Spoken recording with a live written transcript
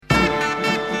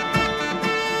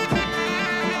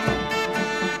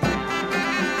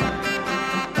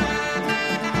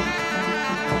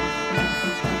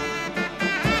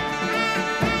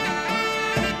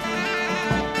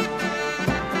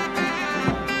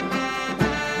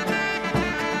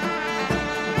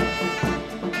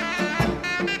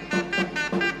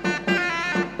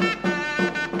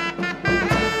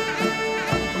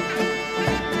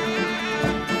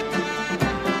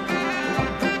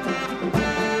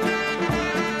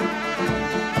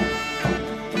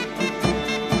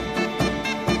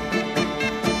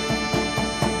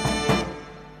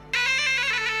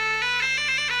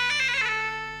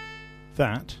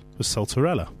That was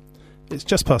Saltarella. It's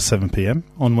just past 7 p.m.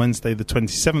 on Wednesday the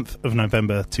 27th of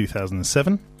November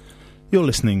 2007. You're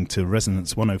listening to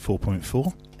Resonance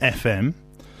 104.4 FM.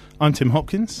 I'm Tim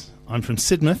Hopkins. I'm from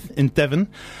Sidmouth in Devon,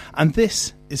 and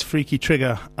this is Freaky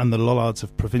Trigger and the Lollards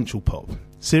of Provincial Pop,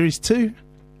 Series 2,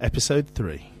 Episode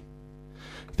 3.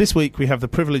 This week we have the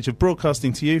privilege of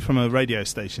broadcasting to you from a radio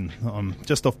station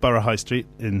just off Borough High Street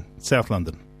in South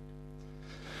London.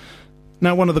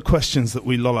 Now, one of the questions that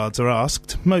we Lollards are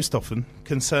asked most often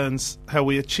concerns how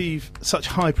we achieve such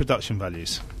high production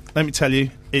values. Let me tell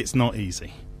you, it's not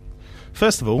easy.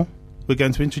 First of all, we're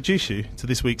going to introduce you to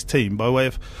this week's team by way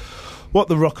of what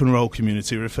the rock and roll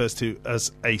community refers to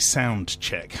as a sound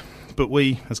check, but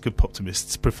we, as good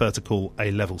poptimists, prefer to call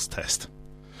a levels test.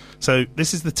 So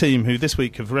this is the team who this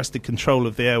week have wrested control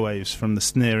of the airwaves from the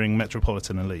sneering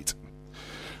metropolitan elite.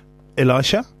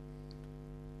 Elisha?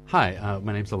 Hi,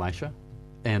 my name's Elisha,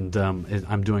 and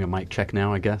I'm doing a mic check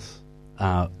now, I guess.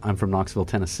 I'm from Knoxville,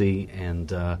 Tennessee,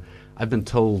 and I've been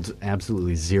told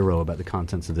absolutely zero about the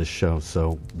contents of this show,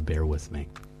 so bear with me.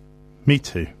 Me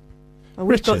too. Well,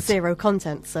 we've got Richard. zero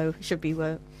content, so it should be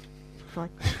fine.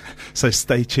 So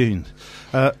stay tuned.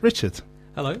 Richard?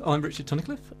 Hello, I'm Richard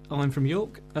Tunnicliffe. I'm from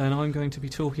York, and I'm going to be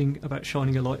talking about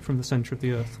shining a light from the centre of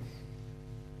the Earth.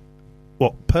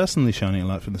 What, personally shining a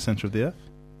light from the centre of the Earth?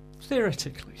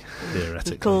 Theoretically.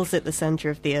 Theoretically. He calls it the centre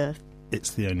of the Earth.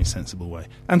 It's the only sensible way.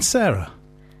 And Sarah?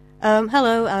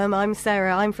 Hello, I'm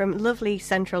Sarah. I'm from lovely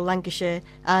central Lancashire,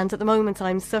 and at the moment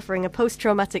I'm suffering a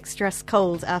post-traumatic stress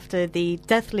cold after the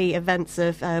deathly events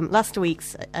of last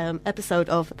week's episode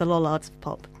of The Lollards of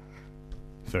Pop.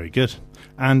 Very good.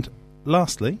 And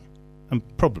lastly, and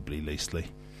probably leastly,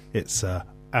 it's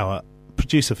our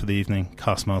producer for the evening,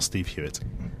 Castmile Steve Hewitt.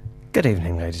 Good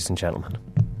evening, ladies and gentlemen.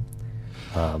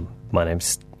 My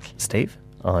name's Steve.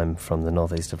 I'm from the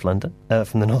northeast of London.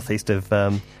 From the northeast of,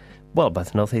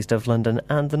 both the northeast of London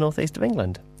and the northeast of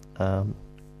England.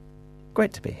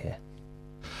 Great to be here.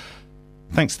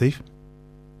 Thanks, Steve.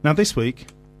 Now, this week,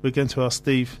 we're going to ask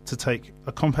Steve to take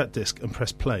a compact disc and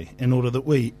press play in order that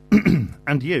we,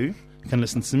 and you, can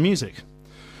listen to some music.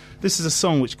 This is a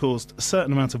song which caused a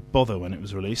certain amount of bother when it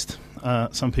was released.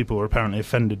 Some people were apparently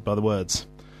offended by the words.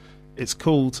 It's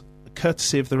called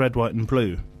Courtesy of the Red, White and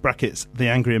Blue, brackets, The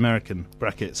Angry American,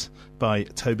 brackets, by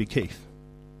Toby Keith.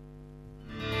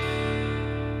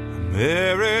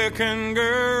 American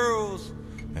girls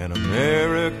and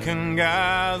American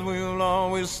guys, we'll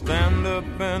always stand up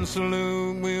and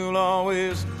salute. We'll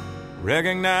always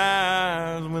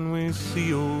recognize when we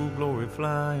see old glory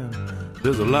flying.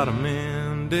 There's a lot of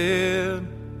men dead,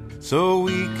 so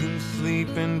we can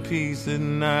sleep in peace at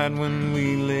night when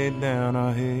we lay down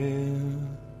our head.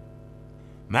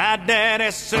 My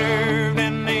daddy served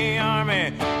in the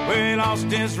army, where he lost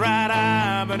his right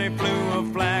eye, but he flew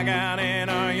a flag out in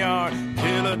our yard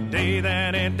till the day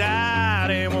that he died.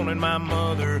 He wanted my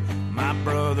mother, my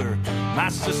brother, my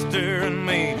sister and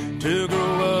me to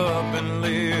grow up and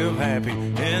live happy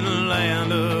in the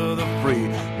land of the free.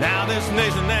 Now this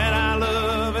nation that I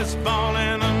love is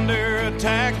falling under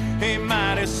attack. A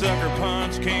mighty sucker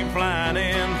punch came flying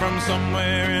in from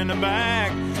somewhere in the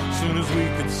back. Soon as we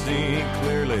could see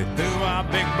clearly through our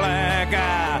big black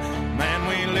eye, man,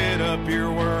 we lit up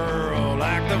your world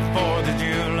like the 4th of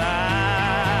July.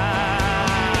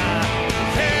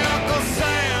 Hey, Uncle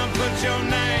Sam, put your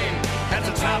name at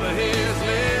the top of his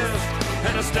list,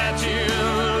 and the Statue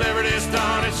of Liberty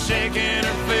started shaking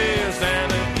her fist,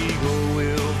 and the eagle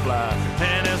will fly,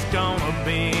 and it's gonna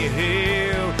be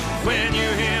here when you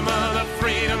hear Mother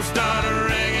Freedom start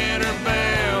ringing her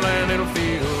bell, and it'll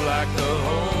feel like the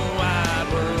whole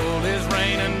world is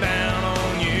raining down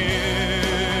on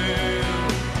you.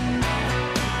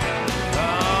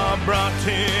 Oh, brought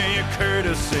to you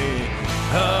courtesy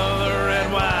of the red,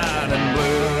 white, and blue.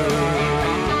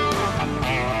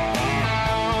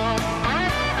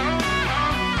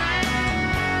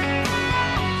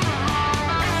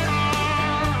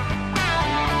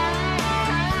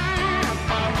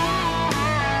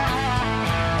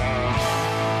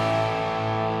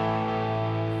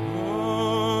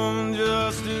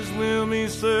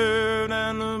 Served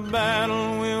and the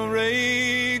battle will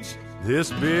rage.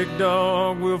 This big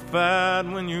dog will fight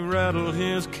when you rattle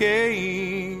his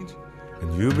cage,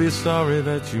 and you'll be sorry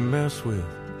that you mess with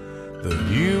the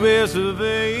U.S. of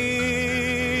A.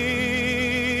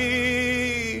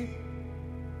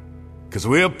 'Cause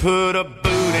we'll put a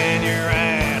boot in your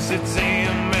ass, it's the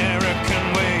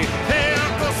American way. Hey,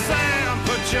 Uncle Sam,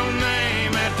 put your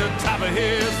name at the top of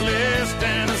his list,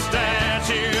 and the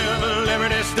Statue of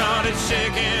Liberty started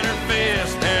shaking her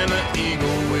fist, and the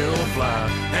eagle will fly,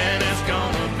 and it's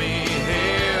gonna be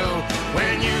hell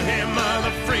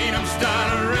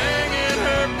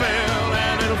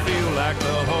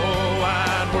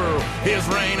is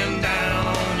raining down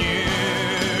on you.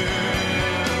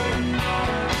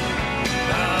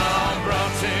 Now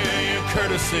brought to you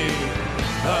courtesy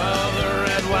of the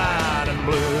red, white, and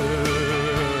blue.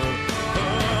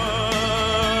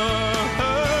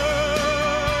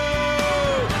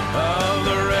 Of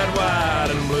the red, white,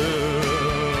 and blue.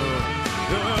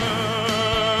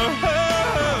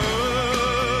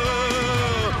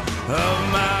 Of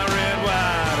my red,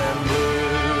 white, and blue.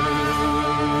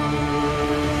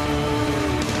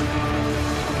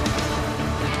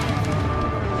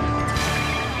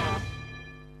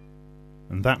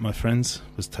 And that, my friends,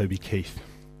 was Toby Keith.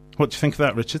 What do you think of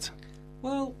that, Richard?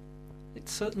 Well,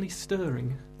 it's certainly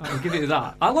stirring. I'll give it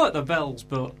that. I like the bells,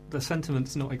 but the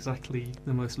sentiment's not exactly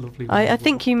the most lovely one. I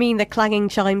think you mean the clanging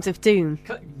chimes of doom.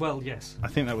 Well, yes. I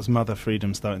think that was Mother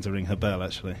Freedom starting to ring her bell,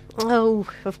 actually. Oh,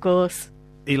 of course.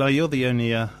 Eli, you're the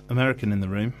only American in the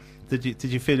room. Did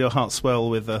you feel your heart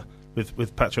swell with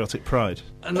patriotic pride?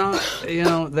 No,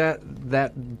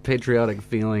 that patriotic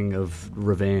feeling of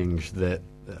revenge that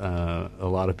a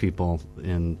lot of people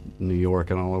in New York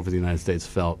and all over the United States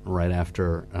felt right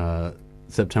after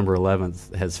September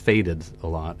 11th has faded a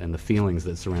lot, and the feelings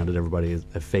that surrounded everybody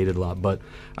have faded a lot. But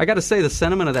I got to say, the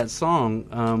sentiment of that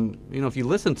song, if you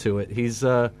listen to it,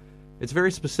 it's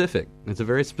very specific. It's a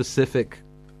very specific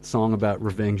song about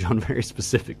revenge on very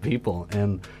specific people,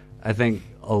 and I think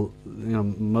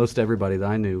most everybody that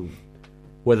I knew,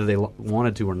 whether they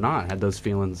wanted to or not, had those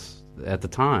feelings at the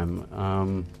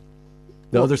time.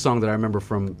 The other song that I remember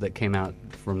that came out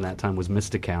from that time was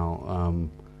Mystical.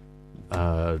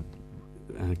 I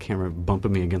can't remember.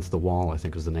 Bumping Me Against the Wall, I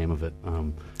think was the name of it.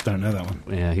 Don't know that one.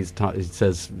 Yeah, he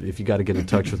says, if you got to get in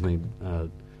touch with me,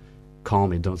 call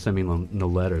me. Don't send me no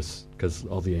letters, because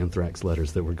all the anthrax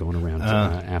letters that were going around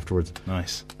afterwards.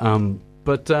 Nice.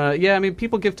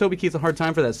 People give Toby Keith a hard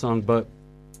time for that song, but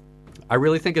I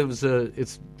really think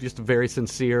it's just a very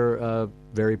sincere,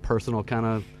 very personal kind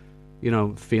of,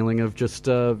 feeling of just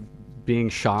being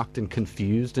shocked and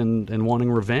confused and wanting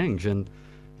revenge, and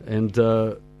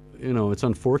it's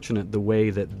unfortunate the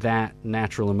way that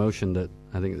natural emotion that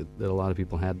I think that a lot of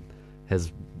people had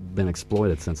has been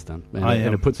exploited since then,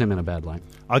 and it puts him in a bad light.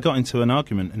 I got into an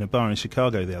argument in a bar in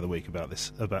Chicago the other week about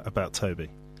this, about Toby.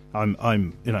 I'm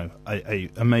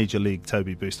a major league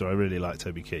Toby booster. I really like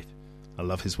Toby Keith. I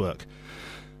love his work.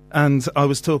 And I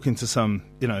was talking to some,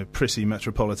 prissy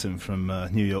metropolitan from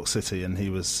New York City, and he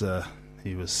was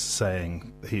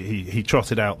saying he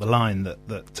trotted out the line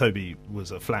that Toby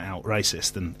was a flat out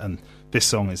racist, and this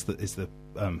song is the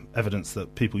evidence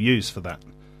that people use for that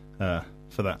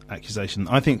accusation.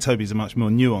 I think Toby's a much more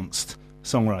nuanced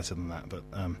songwriter than that, but.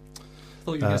 I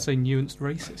thought you were going to say nuanced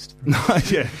racist. No,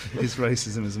 yeah, his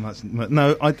racism is much.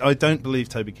 No, I don't believe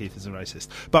Toby Keith is a racist,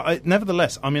 but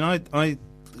nevertheless, I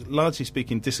largely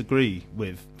speaking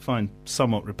find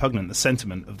somewhat repugnant the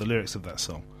sentiment of the lyrics of that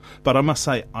song. But I must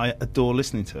say, I adore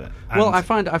listening to it. Well, I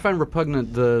find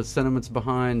repugnant the sentiments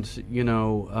behind,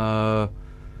 the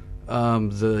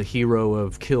hero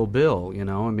of Kill Bill.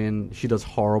 She does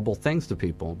horrible things to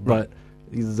people, but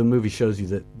the movie shows you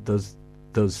that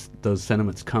those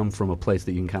sentiments come from a place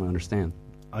that you can kind of understand,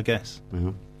 I guess.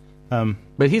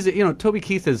 But he's Toby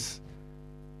Keith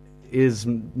is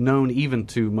known even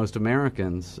to most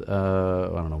Americans. I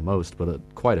don't know most, but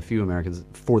quite a few Americans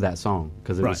for that song,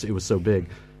 because it was so big,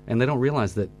 and they don't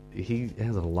realize that he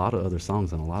has a lot of other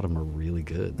songs, and a lot of them are really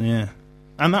good. Yeah,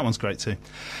 and that one's great too.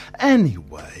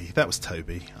 Anyway, that was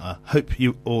Toby. I hope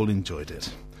you all enjoyed it.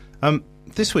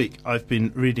 This week I've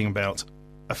been reading about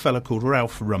a fellow called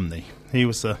Ralph Rumney. He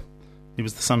was the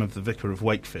son of the Vicar of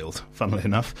Wakefield, funnily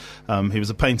enough. He was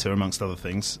a painter, amongst other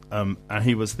things, and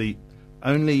he was the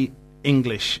only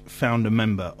English founder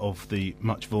member of the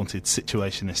much vaunted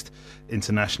Situationist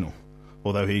International,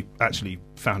 although he actually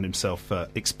found himself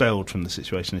expelled from the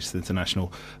Situationist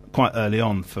International quite early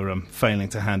on for failing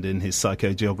to hand in his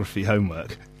psychogeography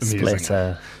homework.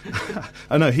 Splitter.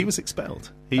 Oh no, he was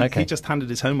expelled. He just handed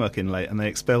his homework in late and they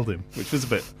expelled him, which was a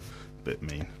bit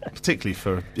mean, particularly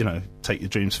for, Take Your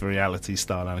Dreams for Reality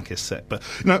style anarchist set. But,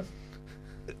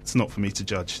 it's not for me to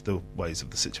judge the ways of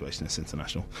the Situationist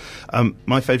International.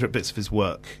 My favourite bits of his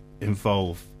work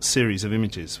involve a series of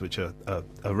images which are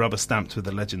rubber stamped with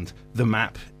the legend, "The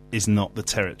map is not the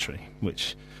territory,"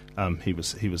 which he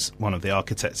was one of the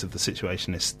architects of the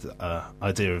Situationist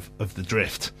idea of the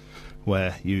drift,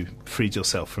 where you freed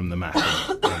yourself from the map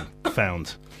and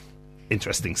found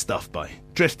interesting stuff by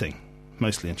drifting,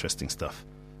 mostly interesting stuff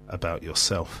about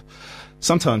yourself.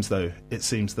 Sometimes, though, it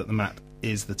seems that the map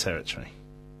is the territory.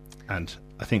 And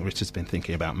I think Richard's been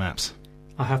thinking about maps.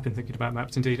 I have been thinking about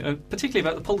maps, indeed, particularly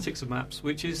about the politics of maps,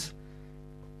 which is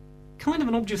kind of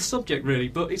an obvious subject, really,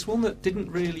 but it's one that didn't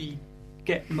really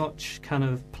get much kind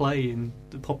of play in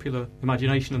the popular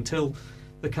imagination until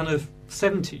the kind of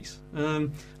 70s.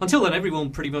 Until then,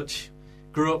 everyone pretty much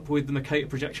grew up with the Mercator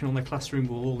projection on their classroom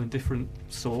wall in different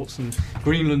sorts, and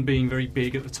Greenland being very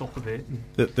big at the top of it.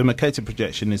 The Mercator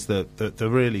projection is the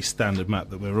really standard map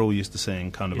that we're all used to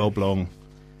seeing, kind of oblong.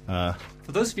 For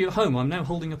those of you at home, I'm now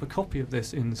holding up a copy of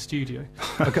this in the studio.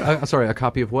 Sorry, a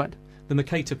copy of what? The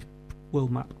Mercator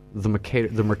world map. The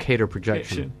Mercator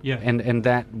projection. Yeah. And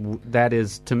that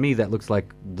is, to me, that looks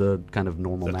like the kind of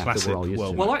normal The map that we're all used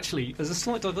to. Well, actually, as a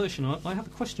slight diversion, I have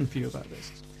a question for you about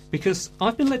this. Because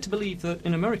I've been led to believe that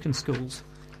in American schools,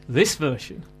 this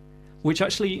version, which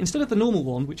actually, instead of the normal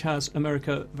one, which has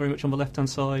America very much on the left-hand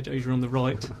side, Asia on the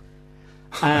right,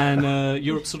 and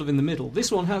Europe sort of in the middle,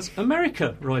 this one has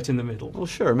America right in the middle. Well,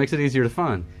 sure, it makes it easier to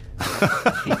find.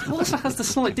 It also has the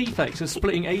slight defect of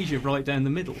splitting Asia right down the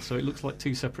middle, so it looks like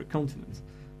two separate continents.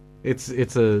 It's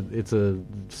a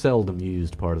seldom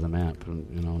used part of the map,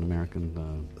 in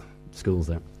American schools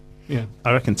there. Yeah,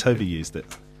 I reckon Toby used it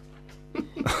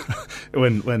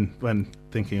when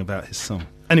thinking about his song.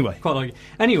 Anyway, quite like it.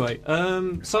 Anyway,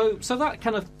 so that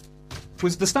kind of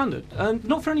was the standard, and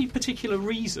not for any particular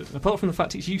reason, apart from the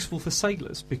fact it's useful for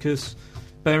sailors, because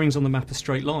bearings on the map are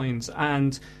straight lines,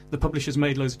 and the publishers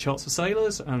made loads of charts for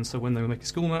sailors, and so when they were making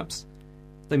school maps,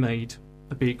 they made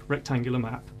a big rectangular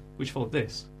map which followed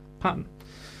this pattern.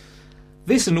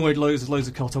 This annoyed loads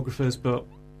of cartographers, but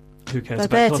who cares? They're about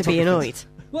there to be cartographers? annoyed.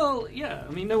 Well, yeah,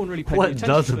 I mean, no one really paid any What attention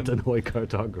doesn't to them. annoy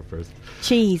cartographers?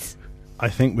 Cheese. I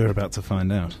think we're about to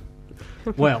find out.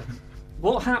 Well,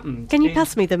 what happened? Can you in-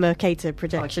 pass me the Mercator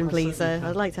projection, I please? certainly can.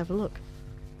 I'd like to have a look.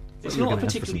 It's You were not a gonna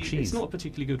ask for some particularly. cheese. It's not a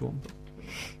particularly good one.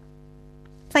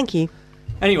 Thank you.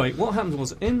 Anyway, what happened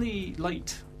was in the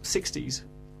late 60s,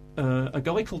 a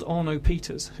guy called Arno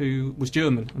Peters, who was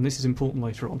German, and this is important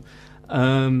later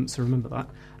on, so remember that,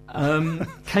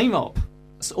 came up,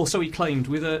 or so he claimed,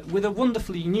 with a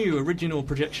wonderfully new original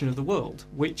projection of the world,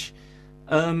 which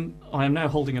I am now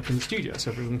holding up in the studio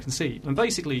so everyone can see. And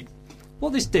basically,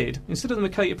 what this did, instead of the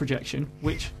Mercator projection,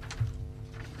 which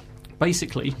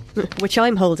basically... Which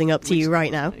I'm holding up to you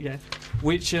right now. Yeah,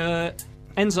 which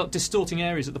ends up distorting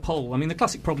areas at the pole. I mean, the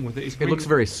classic problem with it is... It looks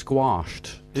very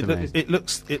squashed to me. It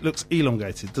looks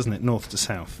elongated, doesn't it, north to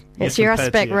south? It's your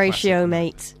compared to aspect your ratio, classic.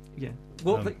 mate. Yeah.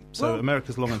 Well, So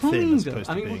America's long and thin as opposed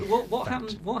I to mean, being what fat.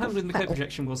 happened with the Mercator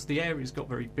projection was the areas got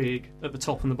very big at the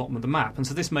top and the bottom of the map, and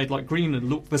so this made like Greenland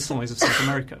look the size of South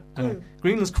America.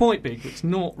 Greenland's quite big, but it's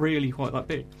not really quite that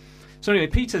big. So anyway,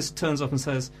 Peters turns up and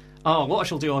says, what I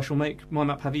shall do, I shall make my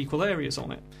map have equal areas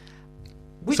on it.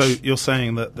 Which, So you're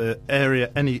saying that the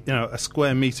area, a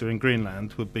square metre in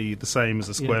Greenland would be the same as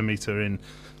a square metre in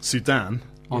Sudan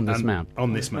On this and- map.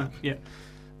 On this map. Yeah.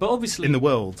 But obviously... In the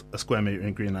world, a square metre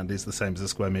in Greenland is the same as a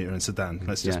square metre in Sudan.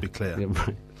 Let's just be clear. Yeah,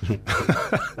 right.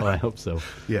 Well, I hope so.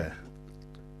 Yeah.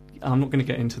 I'm not going to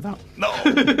get into that.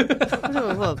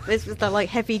 Oh, well, is that like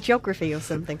heavy geography or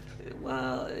something?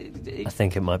 Well, I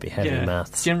think it might be heavy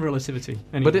maths. General relativity.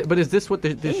 Anyway. But is this what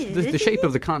the shape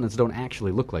of the continents don't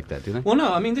actually look like that, do they? Well,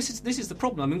 no. I mean, this is the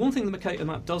problem. I mean, one thing the Mercator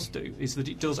map does do is that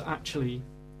it does actually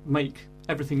make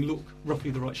everything look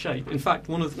roughly the right shape. In fact,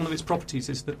 one of its properties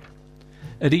is that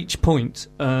at each point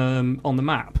on the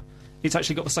map, it's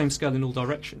actually got the same scale in all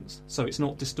directions, so it's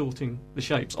not distorting the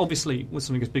shapes. Obviously, with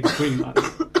something as big as Greenland,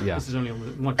 this is only on the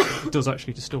microscope, it does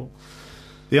actually distort.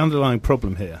 The underlying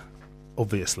problem here,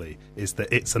 obviously, is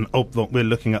that it's an oblong. We're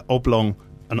looking at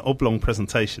an oblong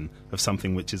presentation of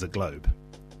something which is a globe.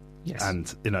 Yes.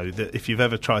 And if you've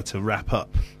ever tried to wrap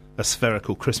up a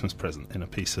spherical Christmas present in a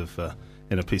piece of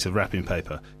wrapping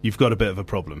paper, you've got a bit of a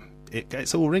problem.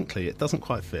 It's all wrinkly. It doesn't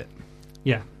quite fit.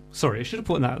 Yeah. Sorry, I should have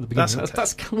put that at the beginning. That's okay.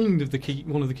 That's kind of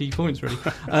one of the key points, really.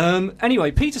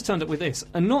 Anyway, Peters turned up with this,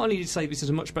 and not only did he say this is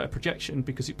a much better projection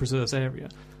because it preserves area,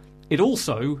 it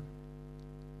also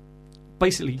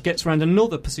basically gets around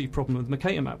another perceived problem with the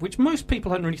Mercator map, which most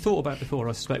people hadn't really thought about before,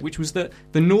 I suspect, which was that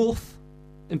the North,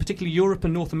 in particular Europe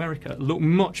and North America, look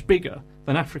much bigger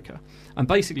than Africa. And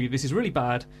basically this is really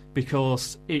bad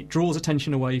because it draws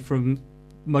attention away from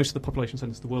most of the population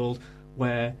centres of the world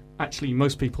where actually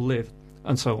most people live,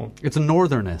 and so on. It's a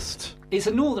northernist. It's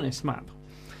a northernist map.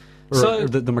 Or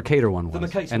the Mercator one was. The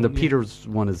Mercator and the one, yeah. Peters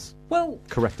one is Well,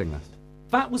 correcting this.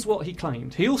 that was what he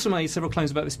claimed. He also made several claims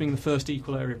about this being the first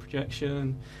equal area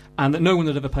projection, and that no one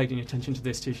had ever paid any attention to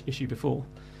this issue before.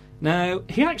 Now,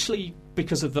 he actually,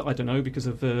 because of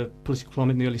the political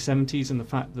climate in the early 70s and the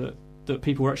fact that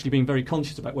people were actually being very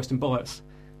conscious about Western bias,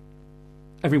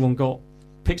 everyone got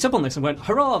picked up on this and went,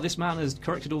 hurrah, this man has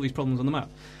corrected all these problems on the map.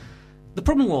 The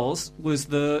problem was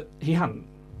that he hadn't.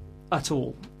 at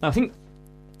all. I think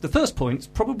the first point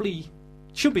probably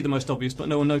should be the most obvious, but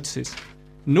no one notices.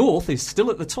 North is still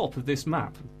at the top of this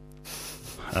map.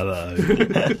 Hello.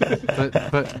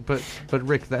 but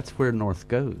Rick, that's where north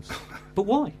goes. But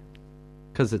why?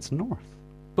 Because it's north.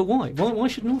 But why? Why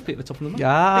should North be at the top of the map?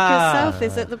 Because South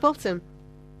is at the bottom.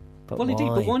 But Well, indeed,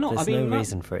 but why not? There's I mean, no that-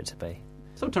 reason for it to be.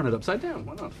 So turn it upside down.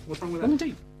 Why not? What's wrong with Well, that?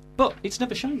 indeed. But it's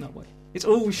never shown that way. It's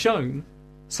always shown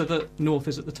so that North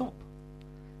is at the top.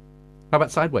 How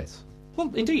about sideways?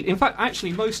 Well, indeed. In fact,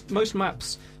 actually, most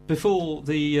maps before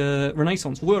the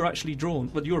Renaissance were actually drawn,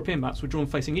 but European maps were drawn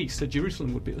facing east, so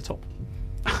Jerusalem would be at the top.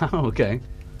 Oh, okay.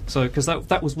 So, because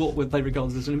that was what they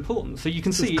regarded as an important. So you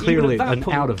can This see is clearly even at that an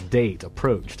point, out-of-date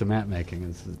approach to map making.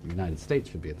 Is the United States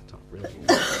should be at the top, really.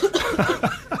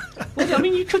 Well, I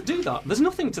mean, you could do that. There's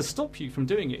nothing to stop you from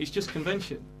doing it. It's just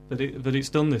convention that it's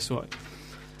done this way.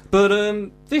 But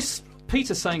this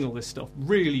Peter saying all this stuff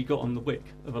really got on the wick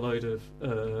of a load of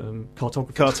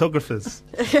cartographers. Cartographers.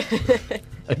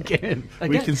 Again.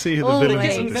 We can see who the Always. villains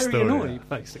Getting of this very story are. annoyed,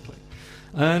 basically.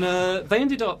 And they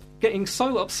ended up getting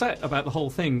so upset about the whole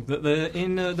thing that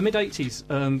in the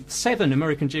mid-'80s, 7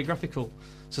 American Geographical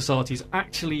Societies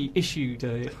actually issued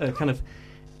a kind of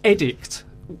edict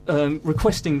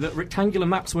requesting that rectangular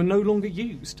maps were no longer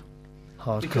used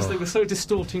because they Hardcore. were so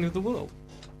distorting of the world.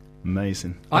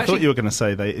 Amazing. I I thought actually- you were going to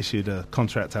say they issued a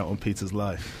contract out on Peter's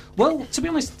life. Well, to be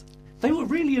honest, they were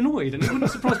really annoyed, and it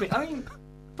wouldn't surprise me. I mean,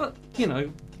 but, you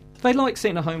know, they like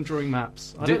sitting at home drawing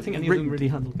maps. I don't think any of them really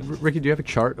handled them. Ricky, do you have a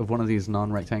chart of one of these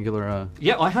non-rectangular?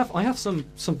 Yeah, I have some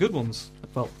good ones.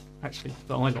 Well, actually,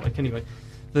 that I like anyway.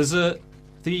 There's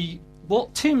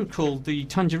what Tim called the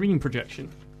tangerine projection,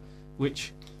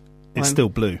 which It's still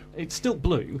blue. it's still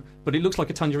blue, but it looks like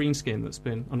a tangerine skin that's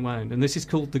been unwound, and this is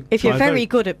called the If you're Well, very very-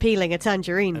 good at peeling a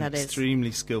tangerine, An that is.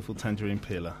 extremely skillful tangerine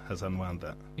peeler has unwound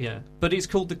that. but it's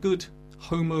called the good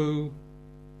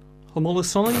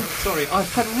homolocine. Sorry,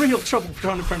 I've had real trouble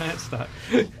trying to pronounce that.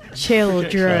 Oh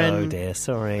Children. dear,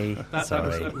 sorry.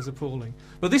 That was appalling.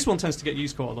 But this one tends to get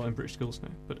used quite a lot in British schools now.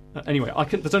 But anyway,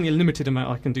 there's only a limited amount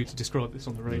I can do to describe this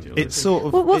on the radio. It's sort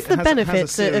of. Well, what's it the has- benefits has a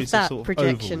of series that sort of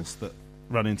projection? ovals that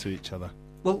run into each other.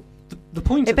 Well, the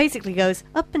point It of basically goes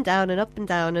up and down and up and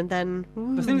down, and then.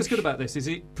 the thing that's good about this is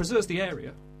it preserves the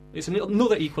area. It's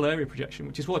another equal area projection,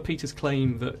 which is why Peter's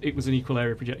claim that it was an equal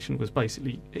area projection was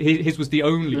basically his was the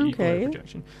only equal area Okay.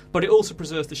 projection. But it also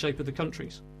preserves the shape of the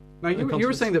countries. Now, you were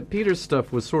continents. saying that Peter's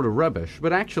stuff was sort of rubbish,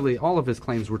 but actually all of his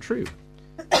claims were true.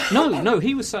 No,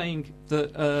 he was saying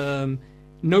that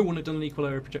no one had done an equal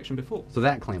area projection before. So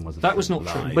that claim wasn't That true. was not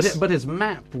true. But his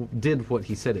map did what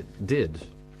he said it did.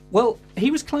 Well,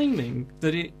 he was claiming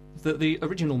that the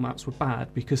original maps were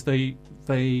bad because they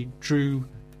drew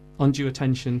undue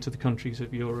attention to the countries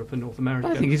of Europe and North America.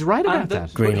 I think he's right about And that.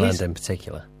 but Greenland his- in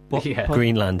particular. what- Yeah. pardon?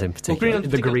 Greenland in Well, particular. Greenland in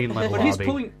The particular. Greenland But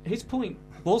lobby. his point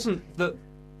wasn't that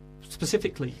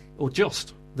specifically or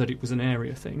just that it was an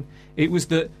area thing. It was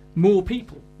that more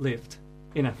people lived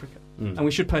in Africa, and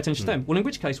we should pay attention to them. Well, in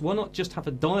which case, why not just have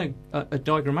a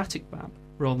diagrammatic map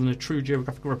rather than a true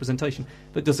geographical representation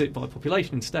that does it by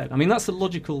population instead? I mean, that's the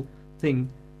logical thing.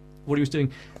 What he was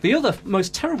doing. The other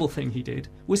most terrible thing he did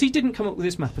was he didn't come up with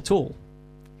this map at all.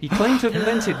 He claimed to have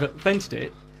invented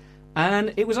it,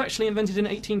 and it was actually invented in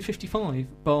 1855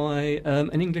 by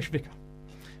an English vicar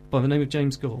by the name of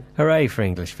James Gall. Hooray for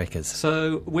English vicars.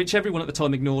 So, which everyone at the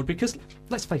time ignored because,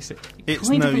 let's face it, It's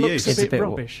kind no of looks use. It's a a bit bit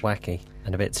rubbish. wacky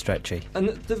and a bit stretchy. And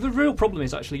the real problem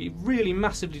is actually it really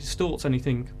massively distorts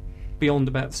anything beyond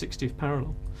about the 60th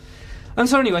parallel. And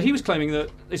so anyway, he was claiming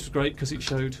that this was great because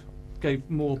it gave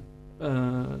more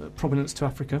prominence to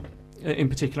Africa, in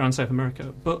particular, and South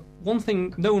America. But one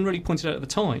thing no one really pointed out at the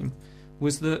time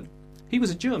was that he was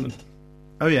a German.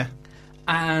 Oh, yeah.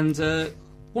 And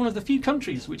one of the few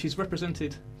countries which is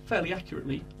represented fairly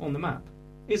accurately on the map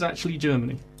is actually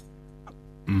Germany.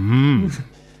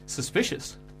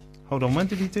 Suspicious. Hold on, when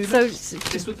did he do So, this?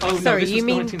 This was, sorry, this you was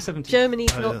mean 1970.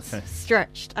 Germany's Oh, not okay.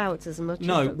 stretched out as much?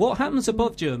 No, as the- what happens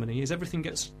above Germany is everything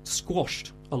gets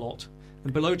squashed a lot,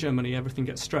 and below Germany everything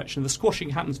gets stretched, and the squashing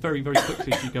happens very, very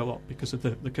quickly as you go up because of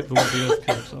the way the Earth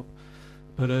curves up.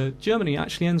 But Germany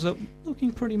actually ends up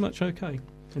looking pretty much okay.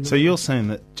 So you're saying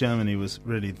that Germany was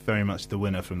really very much the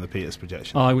winner from the Peters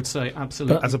projection, I would say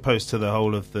absolutely. as opposed to the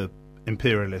whole of the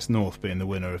imperialist North being the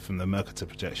winner from the Mercator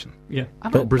projection. Yeah, I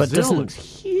don't know, But Brazil doesn't- looks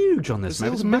huge on this map.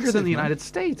 Brazil's It's bigger massive, than the man. United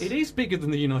States. it is bigger than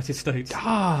the United States.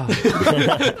 Ah,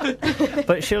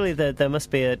 But surely there must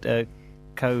be there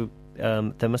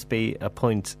must be a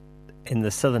point in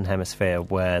the southern hemisphere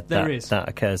where There is. that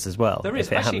occurs as well. There is.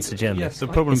 If it Actually, happens to Germany. yes. The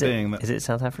problem Is it- being that Is it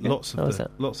South Africa? lots Or is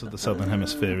of the southern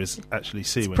hemisphere is actually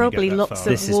sea when probably you get that lots far. of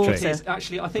This is true. water. It is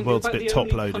actually, I think The world's about a bit the only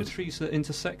top-loaded. countries that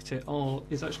intersect it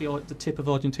is actually like the tip of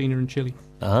Argentina and Chile.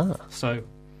 Ah, So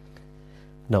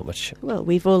not much. Well,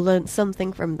 we've all learnt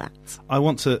something from that. I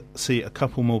want to see a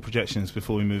couple more projections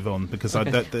before we move on because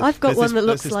Okay. I've got there's one this- that there's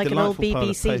looks this like an old delightful pile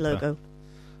of BBC paper. logo.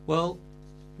 well,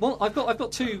 I've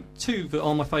got two that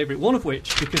are my favourite. One of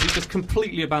which, because it just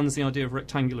completely abandons the idea of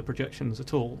rectangular projections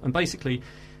at all. And basically,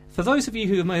 for those of you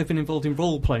who may have been involved in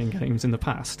role-playing games in the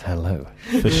past, Hello.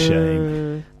 For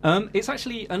shame. it's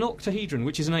actually an octahedron,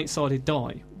 which is an 8-sided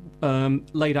die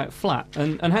laid out flat.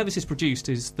 And how this is produced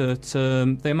is that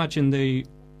they imagine the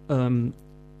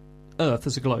Earth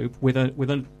as a globe with an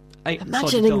 8-sided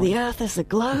Imagining die the Earth as a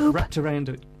globe. wrapped around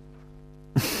it.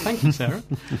 Thank you, Sarah.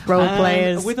 Role And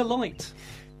players. with a light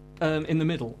in the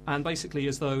middle, and basically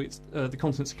as though it's the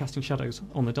continents are casting shadows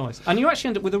on the dice, and you actually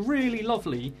end up with a really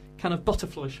lovely kind of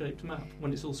butterfly-shaped map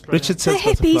when it's all spread Richard out. says The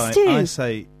hippies butterfly. do. I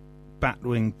say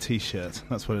Batwing T-shirt.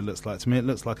 That's what it looks like to me. It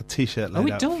looks like a T-shirt laid Oh,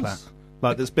 it out does. flat,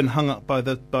 like it's been hung up by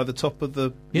the top of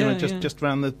the Yeah, just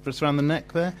around the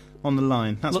neck there on the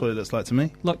line. That's Look- what it looks like to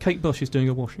me. Like Kate Bush is doing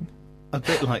a washing. A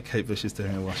bit like Kate Bush is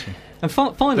doing a washing. And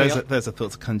finally, There's a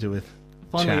thought to conjure with.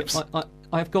 Finally, chaps.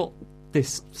 I've got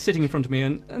this sitting in front of me,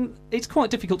 and it's quite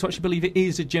difficult to actually believe it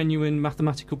is a genuine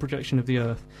mathematical projection of the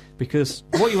Earth, because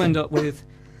what you end up with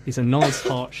is a nice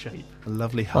heart shape, A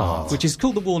lovely heart. which is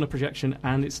called the Warner projection,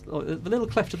 and it's the little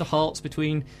cleft of the hearts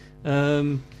between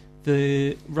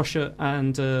the Russia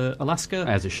and Alaska,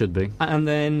 As it should be. and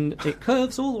then it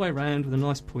curves all the way around with a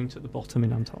nice point at the bottom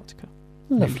in Antarctica.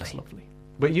 Lovely. It's lovely.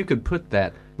 But you could put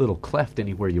that little cleft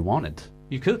anywhere you wanted.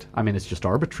 You could. I mean, it's just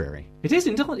arbitrary. It is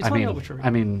entirely, it's I mean, arbitrary. I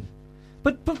mean,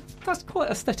 But that's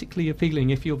quite aesthetically appealing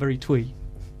if you're very twee,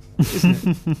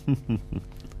 isn't it?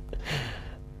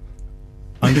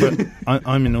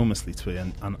 I'm enormously twee,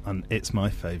 and it's my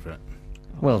favourite.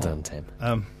 Well done, Tim.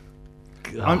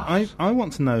 I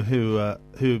want to know who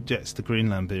objects to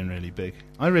Greenland being really big.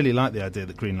 I really like the idea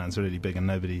that Greenland's really big and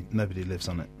nobody lives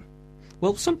on it.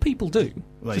 Well, some people do.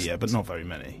 Well, Just- yeah, but not very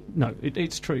many. No,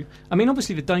 it's true. I mean,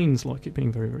 obviously the Danes like it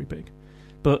being very, very big.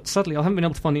 But sadly, I haven't been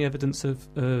able to find any evidence of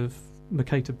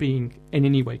Mercator being in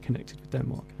any way connected with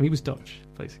Denmark. And he was Dutch,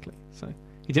 basically. So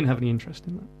he didn't have any interest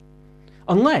in that.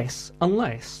 Unless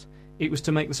it was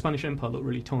to make the Spanish Empire look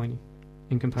really tiny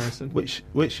in comparison. Which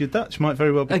your Dutch might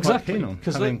very well be Exactly, quite keen on,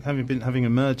 'cause having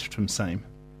emerged from same.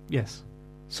 Yes.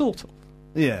 Sort of.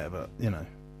 Yeah, but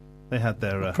they had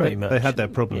their Pretty much. they had their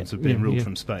problems Yeah. of being Yeah, ruled yeah.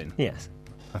 from Spain. Yes.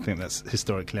 I think that's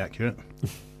historically accurate.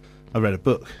 I read a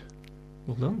book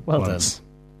Well done. Well once.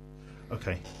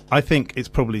 Okay. I think it's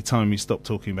probably time we stop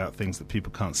talking about things that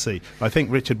people can't see. I think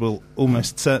Richard will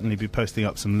almost certainly be posting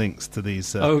up some links to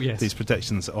these these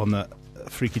protections on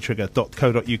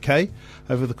freakytrigger.co.uk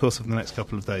over the course of the next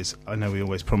couple of days. I know we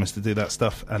always promise to do that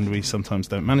stuff, and we sometimes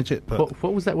don't manage it, but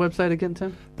what was that website again,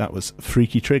 Tim? that was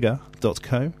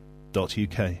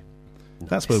freakytrigger.co.uk.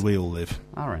 That's where we all live.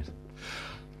 All right.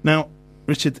 Now,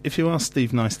 Richard, if you ask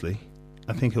Steve nicely,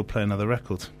 I think he'll play another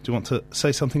record. Do you want to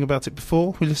say something about it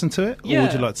before we listen to it? Or Yeah.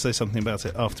 would you like to say something about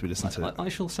it after we listen to it? I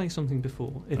shall say something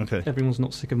before, if Okay. everyone's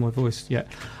not sick of my voice yet.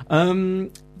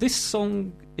 This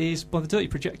song is by the Dirty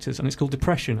Projectors, and it's called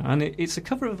Depression, and it's a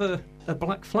cover of a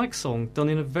Black Flag song done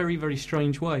in a very, very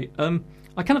strange way. I'm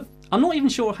not even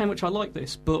sure how much I like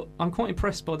this, but I'm quite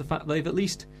impressed by the fact they've at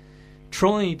least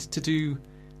tried to do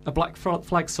a Black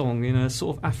Flag song in a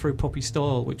sort of Afro-poppy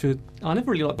style, I never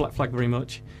really liked Black Flag very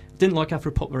much. Didn't like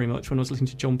Afro-pop very much when I was listening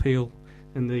to John Peel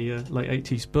in the late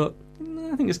 80s, but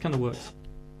I think this kind of works.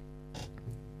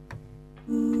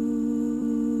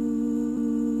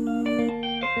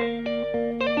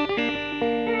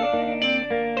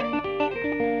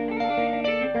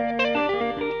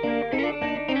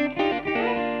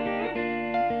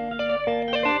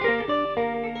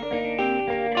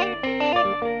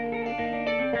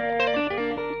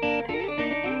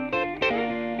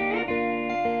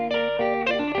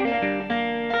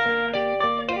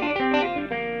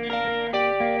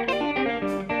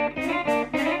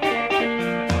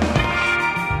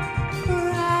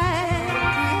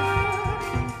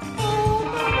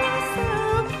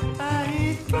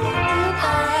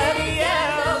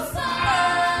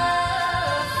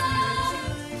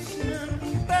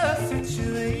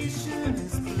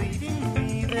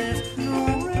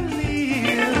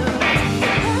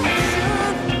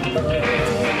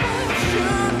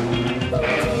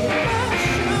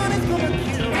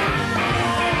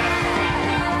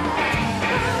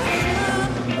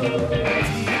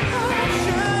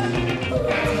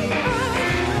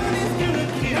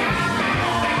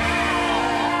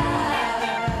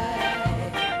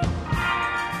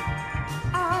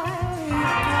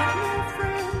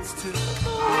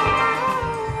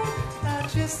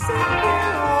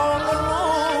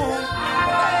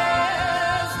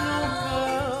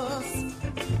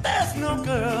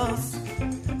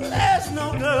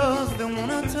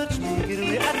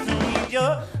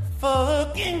 your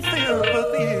fucking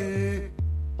sympathy.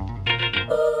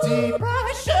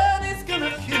 Depression is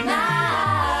gonna kill you.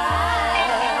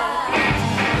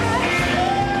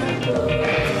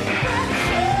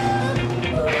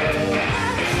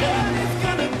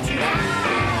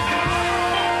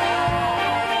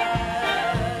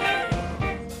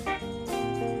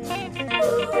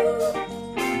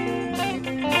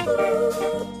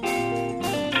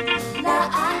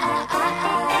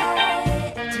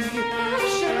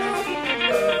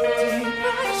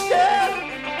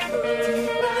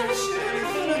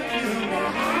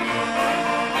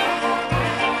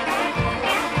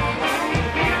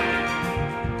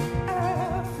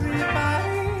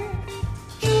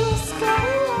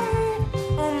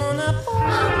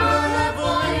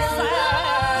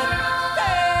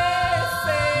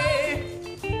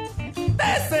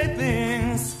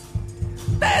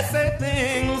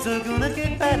 Things are gonna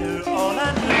get better. All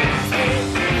I know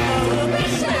is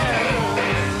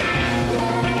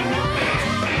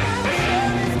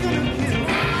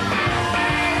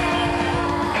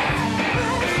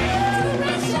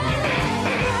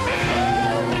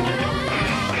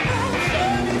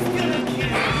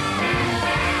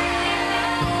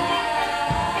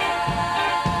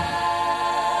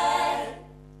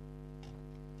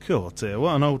God dear,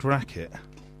 what an old racket.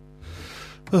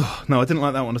 Oh, no, I didn't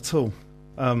like that one at all.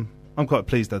 I'm quite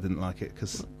pleased I didn't like it,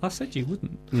 because... I said you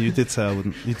wouldn't. You did say I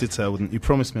wouldn't. You did say I wouldn't. You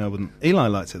promised me I wouldn't. Eli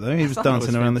liked it, though. He was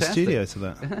dancing around the studio to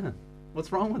that. Yeah.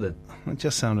 What's wrong with it? It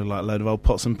just sounded like a load of old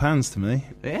pots and pans to me.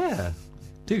 Yeah.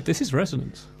 Dude, this is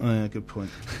Resonance. Oh, yeah, good point.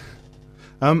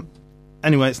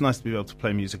 Anyway, it's nice to be able to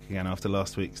play music again after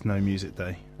last week's No Music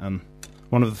Day.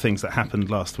 One of the things that happened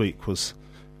last week was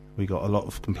we got a lot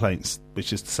of complaints,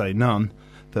 which is to say none,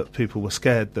 that people were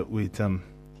scared that we'd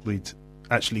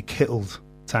actually killed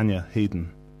Tanya Heeden,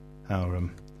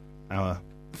 our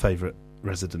favourite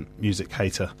resident music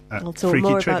hater at I'll talk Freaky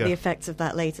more Trigger. about the effects of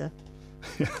that later.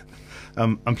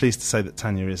 I'm pleased to say that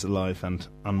Tanya is alive and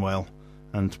unwell,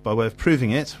 and by way of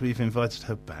proving it, we've invited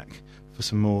her back for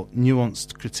some more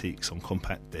nuanced critiques on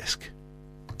compact disc.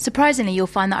 Surprisingly, you'll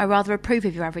find that I rather approve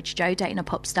of your average Joe dating a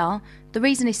pop star. The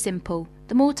reason is simple.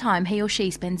 The more time he or she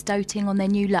spends doting on their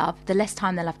new love, the less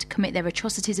time they'll have to commit their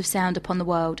atrocities of sound upon the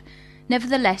world.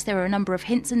 Nevertheless, there are a number of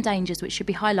hints and dangers which should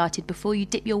be highlighted before you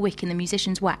dip your wick in the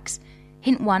musician's wax.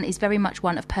 Hint 1 is very much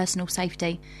one of personal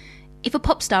safety. If a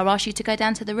pop star asks you to go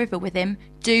down to the river with him,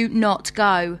 do not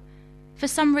go. For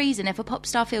some reason, if a pop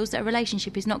star feels that a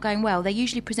relationship is not going well, they're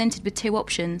usually presented with two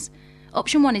options.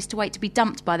 Option 1 is to wait to be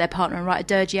dumped by their partner and write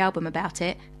a dirgy album about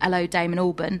it, hello Damon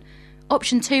Albarn.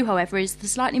 Option 2, however, is the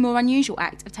slightly more unusual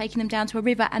act of taking them down to a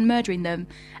river and murdering them,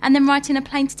 and then writing a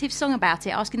plaintive song about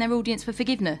it, asking their audience for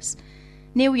forgiveness.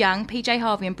 Neil Young, PJ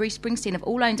Harvey and Bruce Springsteen have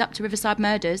all owned up to Riverside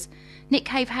murders. Nick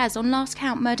Cave has, on last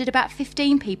count, murdered about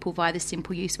 15 people via the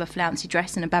simple use of a flouncy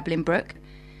dress and a babbling brook.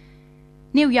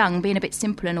 Neil Young, being a bit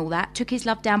simple and all that, took his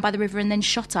love down by the river and then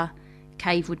shot her.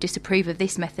 Cave would disapprove of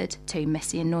this method, too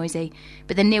messy and noisy,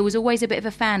 but then Neil was always a bit of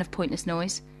a fan of pointless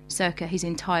noise, circa his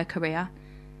entire career.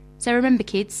 So remember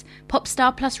kids, pop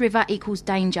star plus river equals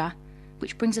danger,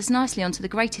 which brings us nicely onto the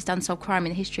greatest unsolved crime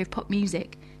in the history of pop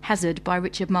music, Hazard by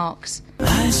Richard Marx.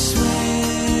 I swear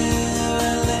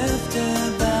I left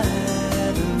her by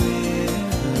the river.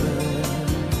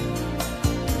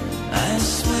 I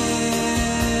swear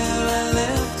I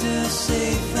left her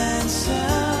safe and sound.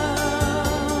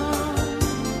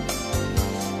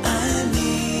 I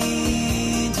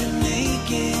need to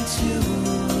make it to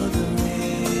the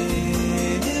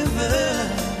river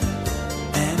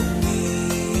and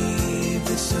leave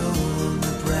this old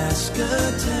Nebraska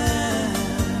town.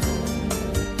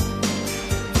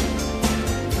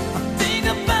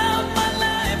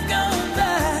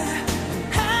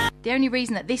 The only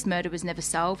reason that this murder was never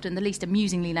solved, and the least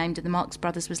amusingly named of the Marx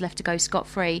brothers was left to go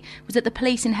scot-free, was that the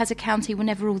police in Hazard County were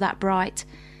never all that bright.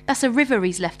 That's a river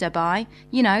he's left her by.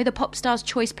 You know, the pop star's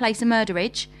choice place of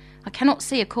murderage. I cannot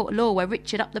see a court of law where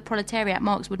Richard up the proletariat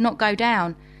Marx would not go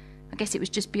down. I guess it was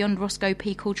just beyond Roscoe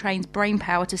P. Coltrane's brain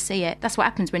power to see it. That's what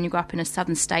happens when you grow up in a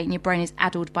southern state and your brain is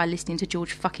addled by listening to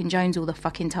George fucking Jones all the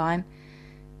fucking time.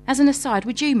 As an aside,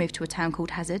 would you move to a town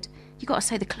called Hazard? You got to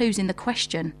say the clues in the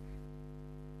question.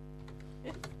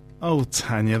 Oh,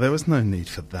 Tanya, there was no need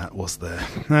for that, was there?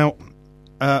 Now,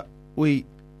 we,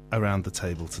 around the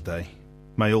table today,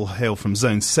 may all hail from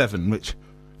Zone 7, which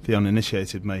the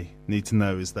uninitiated may need to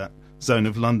know is that zone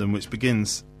of London which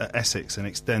begins at Essex and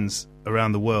extends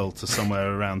around the world to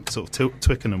somewhere around sort of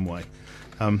Twickenham way.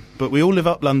 But we all live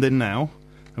up London now,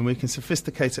 and we can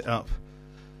sophisticate it up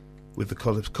with the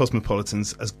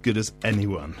cosmopolitans as good as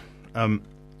anyone.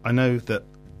 I know that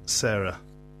Sarah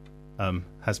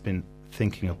has been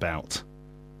thinking about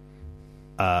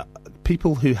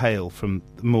people who hail from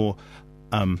more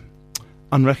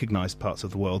unrecognised parts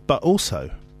of the world. But also,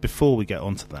 before we get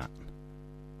onto that,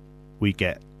 we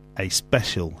get a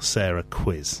special Sarah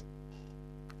quiz.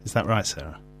 Is that right,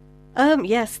 Sarah?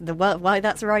 Yes, why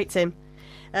that's right, Tim.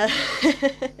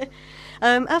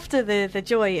 After the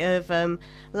joy of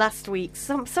last week's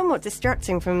somewhat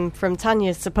distracting from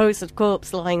Tanya's supposed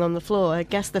corpse lying on the floor,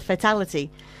 guess the fatality,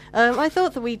 I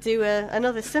thought that we'd do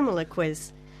another similar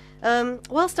quiz.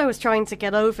 Whilst I was trying to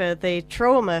get over the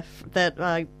trauma that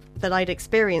I'd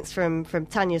experienced from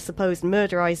Tanya's supposed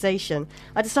murderization,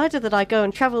 I decided that I'd go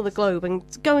and travel the globe and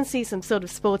go and see some sort of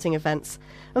sporting events.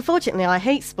 Unfortunately, I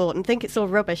hate sport and think it's all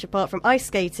rubbish apart from ice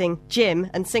skating, gym,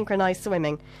 and synchronised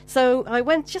swimming. So I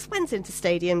just went into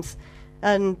stadiums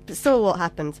and saw what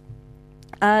happened.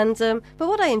 And but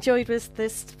what I enjoyed was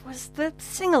the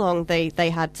sing-along they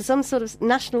had to some sort of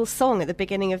national song at the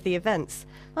beginning of the events.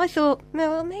 I thought,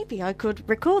 well, maybe I could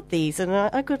record these and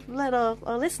I could let our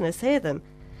listeners hear them.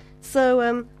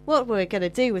 So what we're going to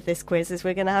do with this quiz is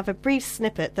we're going to have a brief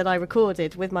snippet that I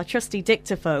recorded with my trusty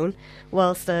dictaphone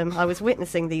whilst I was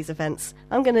witnessing these events.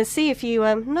 I'm going to see if you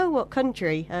know what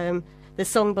country the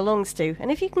song belongs to, and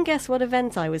if you can guess what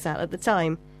event I was at the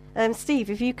time.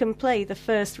 Steve, if you can play the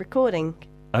first recording.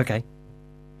 Okay.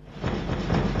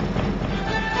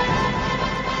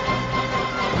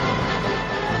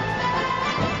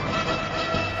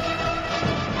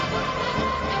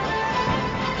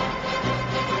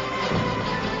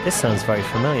 This sounds very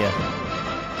familiar.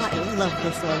 I love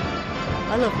this one.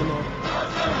 I love them all.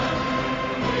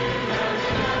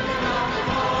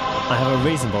 I have a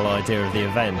reasonable idea of the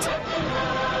event.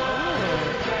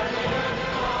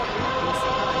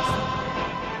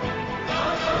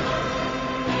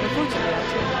 Unfortunately, I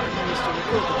didn't manage to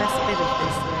record the best bit of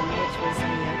this one, which was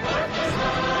the...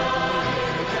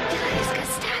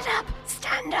 Stand up!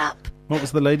 Stand up! What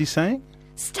was the lady saying?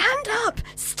 Stand up!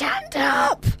 Stand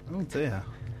up! Oh dear.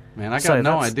 Man, I got So no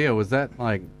that's- idea. Was that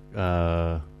like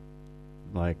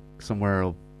somewhere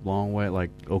a long way,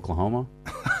 like Oklahoma?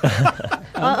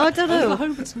 I don't know.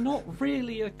 Oklahoma's not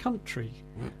really a country.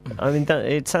 I mean,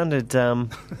 it sounded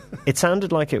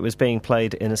like it was being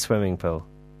played in a swimming pool.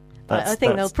 I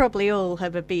think they'll probably all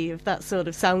have a bee of that sort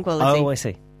of sound quality. Oh, I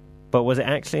see. But was it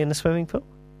actually in a swimming pool?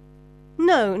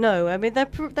 No. I mean,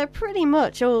 they're pretty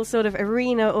much all sort of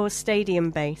arena or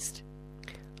stadium based.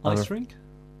 Ice rink?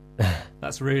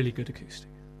 That's really good acoustic.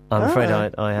 I'm afraid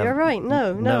I have. You're right.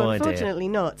 No, idea. unfortunately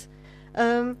not.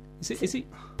 Is it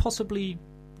possibly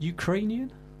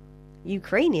Ukrainian?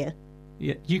 Ukrainian?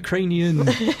 Yeah, Ukrainian. Not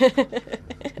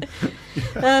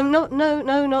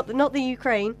the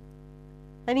Ukraine.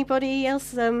 Anybody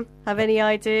else have any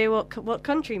idea what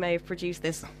country may have produced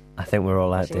this? I think we're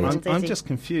all outdated. I'm just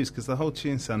confused because the whole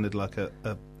tune sounded like a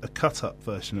cut-up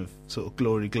version of sort of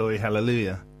Glory, Glory,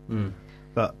 Hallelujah.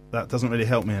 But that doesn't really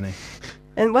help me any.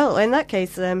 And well, in that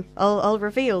case, I'll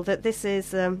reveal that this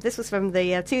was from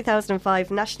the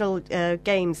 2005 National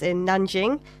Games in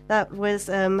Nanjing. That was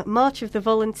March of the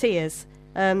Volunteers,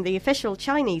 the official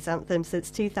Chinese anthem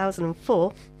since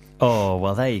 2004. Oh,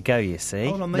 well, there you go, you see.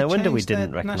 Hold on, they No wonder we changed their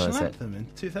didn't recognise national it. anthem in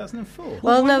 2004.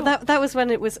 Well, no, that was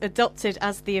when it was adopted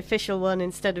as the official one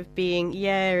instead of being,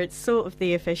 it's sort of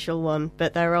the official one,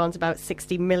 but there aren't about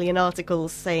 60 million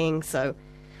articles saying so.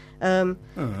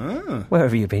 Where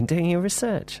have you been doing your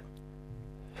research?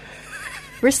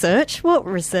 Research? What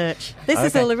research? This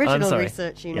is Okay, all I'm original sorry.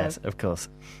 research, you know. Yes, of course.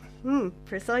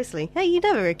 Precisely. Hey, you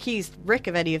never accused Rick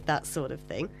of any of that sort of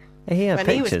thing. He had When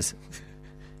he was- pictures.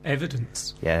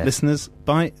 Evidence. Yeah. Listeners,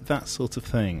 by that sort of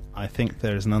thing, I think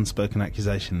there is an unspoken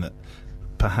accusation that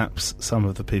perhaps some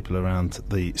of the people around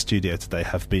the studio today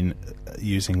have been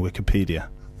using Wikipedia.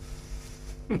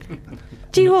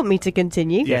 Do you want me to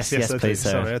continue? Yes, I do. please,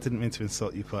 Sarah. Sorry, I didn't mean to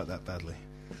insult you quite that badly.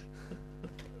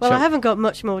 Well, Shall- I haven't got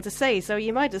much more to say, so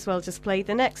you might as well just play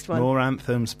the next one. More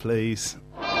anthems, please.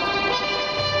 Ooh,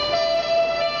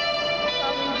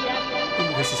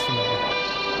 this is familiar.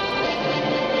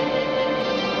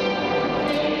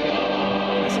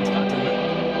 Listen to that, do it.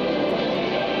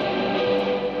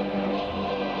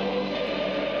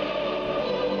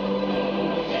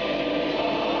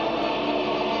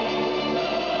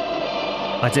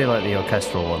 I do like the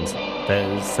orchestral ones.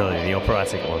 The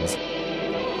operatic ones.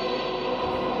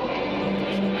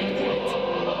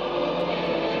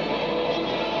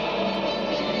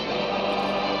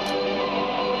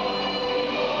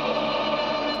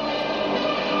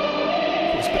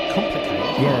 It's a bit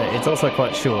complicated. Yeah, it's also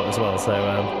quite short as well, so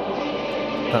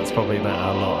that's probably about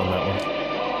our lot on that one.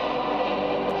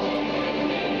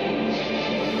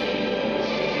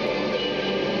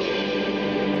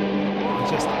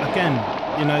 again,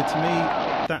 to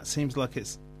me, that seems like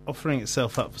it's offering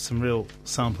itself up for some real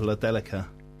sample-adelica.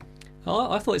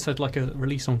 I thought it said like a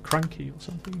release on Cranky or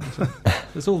something.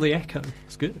 There's all the echo.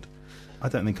 It's good. I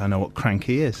don't think I know what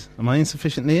Cranky is. Am I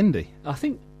insufficiently indie? I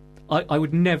think I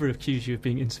would never accuse you of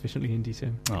being insufficiently indie,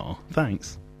 Tim. Oh,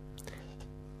 thanks.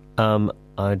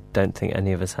 I don't think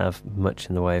any of us have much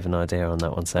in the way of an idea on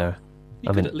that one, Sarah.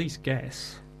 You could at least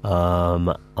guess.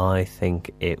 I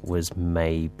think it was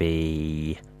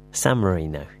maybe San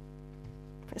Marino.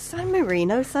 San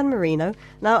Marino.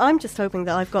 Now, I'm just hoping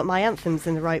that I've got my anthems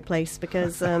in the right place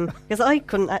because I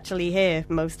couldn't actually hear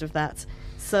most of that.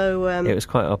 So it was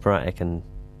quite operatic and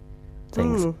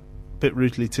things. Bit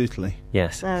rudely tootly.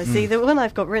 Yes. See, the one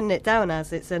I've got written it down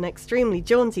as, it's an extremely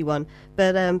jaunty one,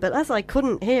 but as I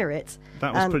couldn't hear it...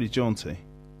 That was pretty jaunty.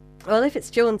 Well, if it's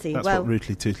jaunty, That's what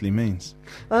rudely tootly means.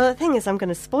 Well, the thing is, I'm going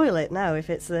to spoil it now if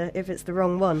it's the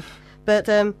wrong one.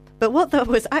 But what that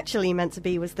was actually meant to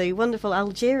be was the wonderful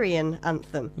Algerian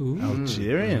anthem.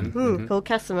 Algerian? Called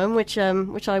Kassamam,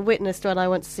 which I witnessed when I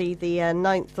went to see the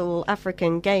 9th All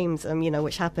African Games,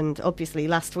 which happened obviously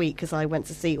last week because I went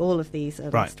to see all of these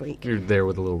last week. You're there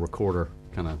with a little recorder,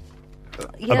 kind of.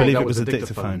 Yeah. I believe That it was a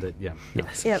dictaphone. dictaphone. Yeah.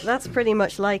 Yes. Yeah, that's pretty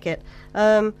much like it.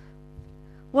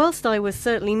 Whilst I was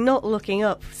certainly not looking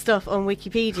up stuff on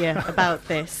Wikipedia about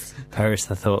this. Perish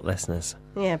the thoughtlessness.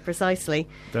 Yeah, precisely.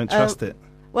 Don't trust it.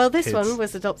 Well, this Kids. one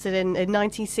was adopted in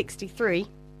 1963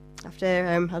 after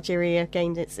Algeria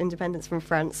gained its independence from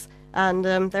France. And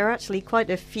there are actually quite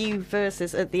a few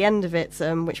verses at the end of it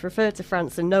which refer to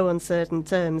France in no uncertain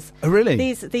terms. Oh, really?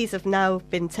 These have now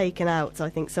been taken out. I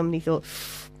think somebody thought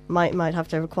might have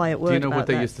to have a quiet word. Do you know about what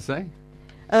they that. used to say?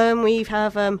 We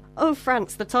have, oh,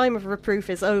 France, the time of reproof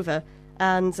is over.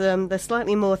 And they're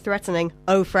slightly more threatening,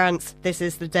 oh, France, this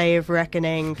is the day of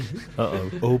reckoning.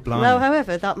 Uh-oh. Oh, blimey. Now,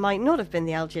 however, that might not have been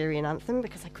the Algerian anthem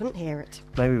because I couldn't hear it.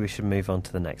 Maybe we should move on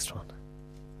to the next one.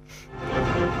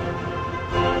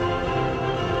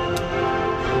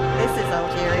 This is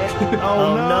Algeria.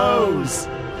 Oh, no! noes!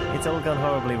 It's all gone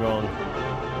horribly wrong.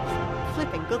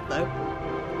 Flipping good, though.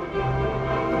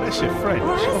 Unless you're French,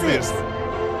 What is obviously. it?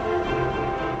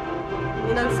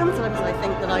 Sometimes I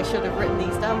think that I should have written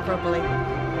these down properly.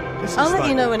 This is I'll let like-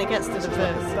 you know when it gets to this the is like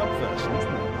a verse. dub version,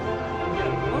 isn't it?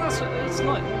 Well, it's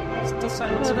like... It does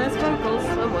sound like Well, there's something- vocals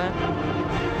somewhere.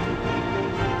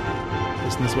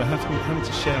 Listeners, we're having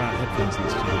to share our headphones in the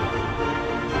studio.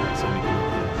 So we can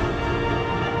hear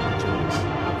the joys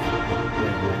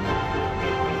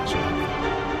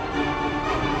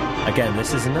of Again,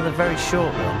 this is another very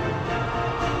short one.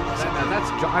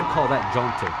 I'd call that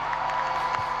jaunty.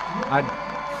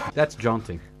 That's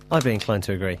jaunty. I'd be inclined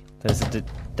to agree. There's a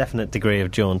definite degree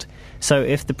of jaunt. So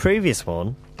if the previous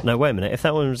one... No, wait a minute. If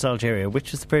that one was Algeria,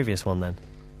 which was the previous one then?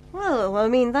 Well, I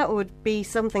mean, that would be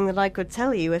something that I could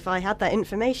tell you if I had that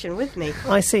information with me.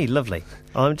 I see. Lovely.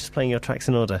 I'm just playing your tracks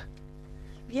in order.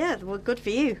 Yeah, well, good for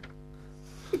you.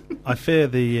 I fear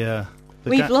the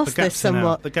We've lost the gaps this in our-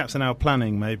 somewhat. the gaps in our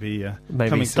planning may be Maybe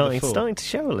coming starting to the fore. to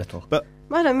show a little. But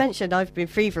Well, I mentioned I've been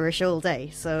feverish all day,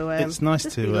 so it's nice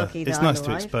just be to lucky that it's I'm nice to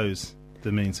alive. expose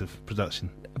the means of production.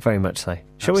 Very much so.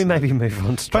 Shall we Absolutely. maybe move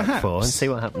on to track Perhaps. 4 and see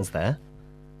what happens there?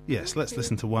 Yes, let's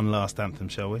listen to one last anthem,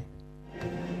 shall we?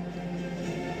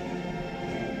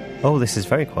 Oh, this is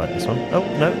very quiet, this one. Oh,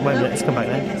 no, wait a minute. Let's come back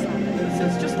there.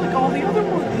 This is just like all the other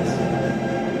ones.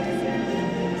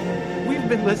 We've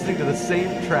been listening to the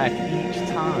same track each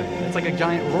time. It's like a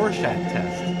giant Rorschach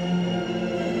test.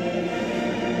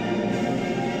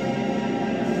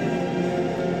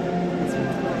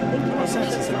 In what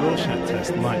sense is a Rorschach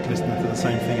test like listening to the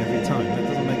same thing every time? That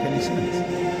doesn't make any sense.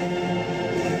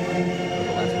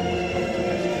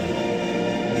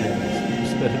 You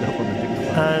sped it up on the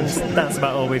dictaphone. And that's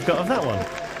about all we've got of that one.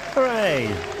 Hooray!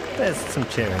 There's some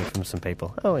cheering from some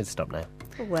people. Oh, it's stopped now.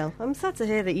 Well, I'm sad to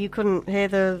hear that you couldn't hear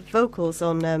the vocals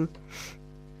on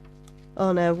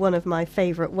one of my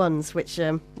favourite ones, which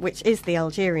is the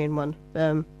Algerian one,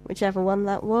 whichever one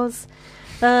that was.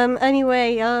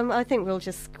 Anyway, I think we'll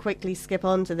just quickly skip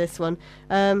on to this one.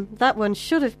 That one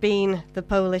should have been the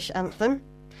Polish anthem,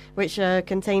 which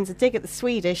contains a dig at the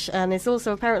Swedish and is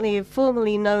also apparently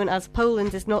formally known as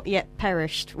Poland is not yet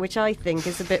perished, which I think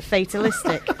is a bit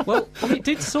fatalistic. Well, it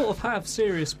did sort of have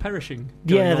serious perishing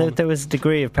going Yeah, on. there was a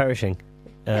degree of perishing.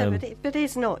 Yeah, but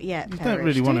it's not yet You perished. don't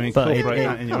really want to But incorporate it-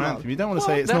 that in your come on. anthem. You don't want to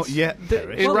Well, say it's not that's- yet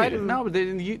perished. Right? No, but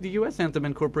the U.S. anthem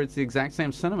incorporates the exact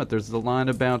same sentiment. There's the line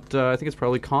about, I think it's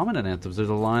probably common in anthems. There's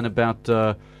a line about,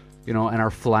 and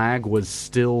our flag was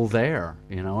still there.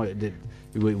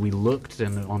 We looked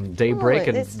and on daybreak,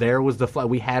 and it's- there was the flag.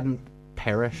 We hadn't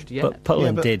perished yet. But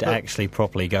Poland but- did but- actually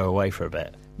properly go away for a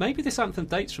bit. maybe this anthem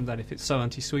dates from then if it's so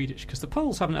anti-Swedish, because the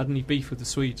Poles haven't had any beef with the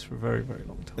Swedes for a very, very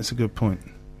long time. That's a good point.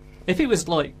 If it was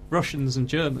like Russians and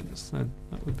Germans, then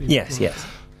that would be... Yes.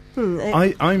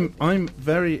 I'm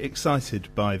very excited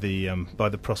by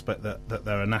the prospect that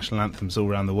there are national anthems all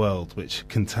around the world which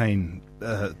contain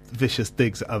vicious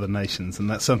digs at other nations, and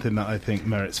that's something that I think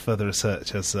merits further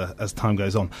research as time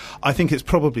goes on. I think it's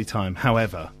probably time,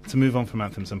 however, to move on from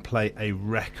anthems and play a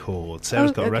record.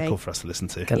 Sarah's got a record for us to listen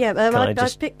to.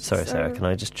 Sorry, Sarah, can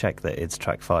I just check that it's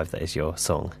track 5 that is your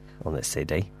song on this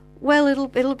CD? Well,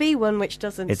 it'll be one which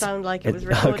doesn't sound like it was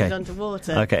recorded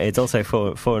underwater. Okay, it's also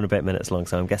 4 and a bit minutes long,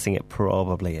 so I'm guessing it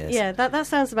probably is. Yeah, that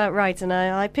sounds about right. And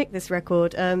I picked this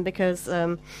record because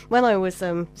when I was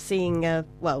listening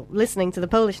to the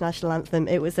Polish national anthem,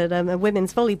 it was at a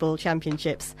women's volleyball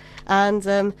championships, and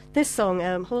this song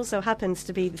also happens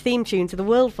to be the theme tune to the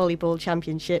World Volleyball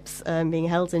Championships being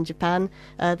held in Japan.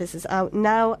 This is out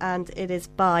now, and it is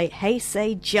by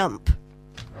Heisei Jump.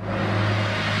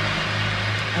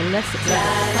 Unless it's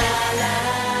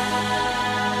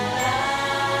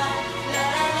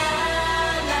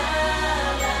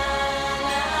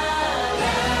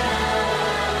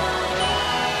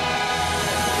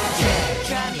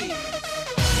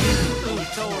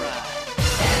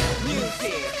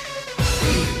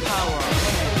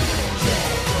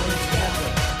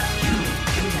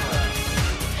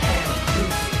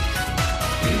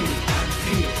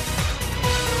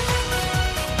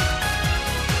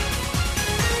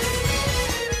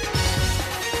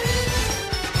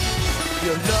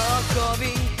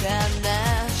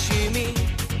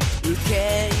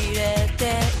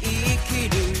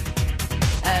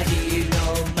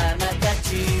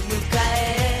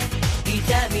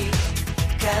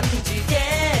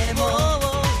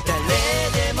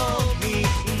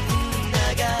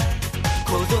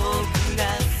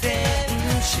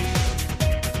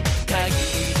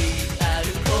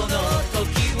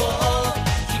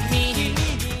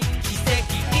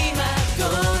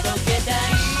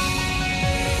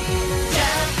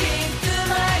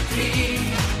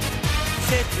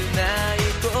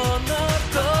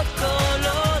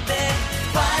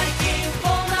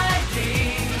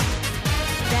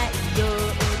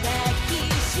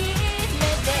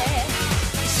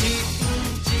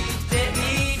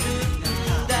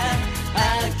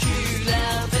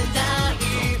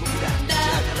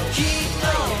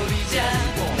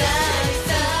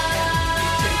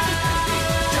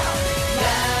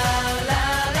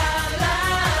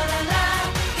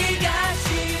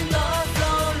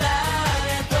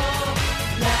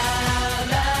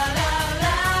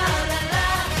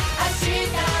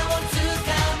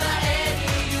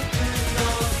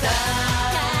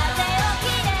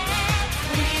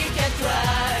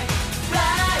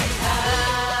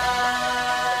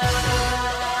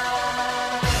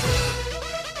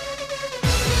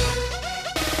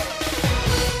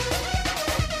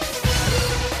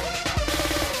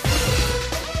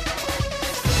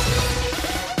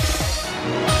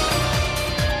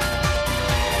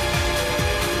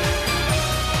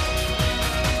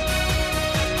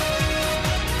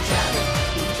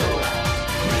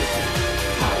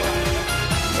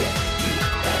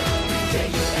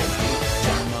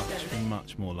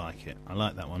I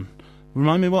like that one.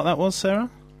 Remind me what that was, Sarah?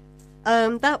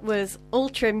 That was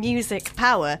Ultra Music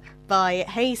Power by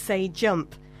Heisei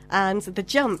Jump, and the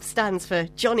jump stands for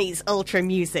Johnny's Ultra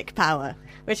Music Power,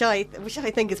 which I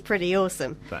think is pretty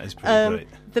awesome. That is pretty great.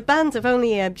 The band have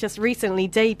only just recently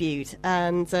debuted,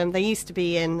 and they used to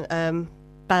be in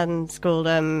bands called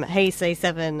Heisei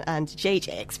 7 and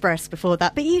JJ Express before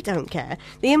that, but you don't care.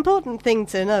 The important thing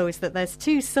to know is that there's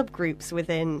 2 subgroups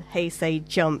within Heisei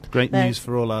Jump. Great news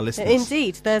for all our listeners.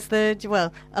 Indeed. There's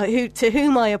to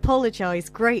whom I apologise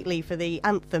greatly for the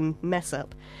anthem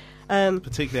mess-up.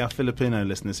 Particularly our Filipino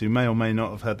listeners who may or may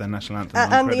not have heard their national anthem.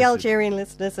 And the Algerian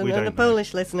listeners and the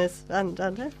Polish listeners and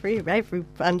our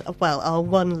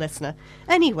one listener.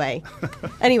 Anyway, 2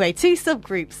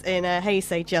 subgroups in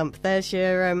Heisei Jump. There's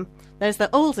the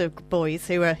older boys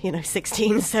who are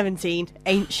 16, 17,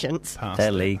 ancients.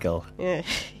 They're legal. Yeah,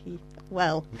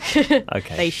 well,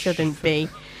 okay. They shouldn't be.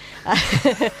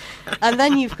 And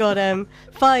then you've got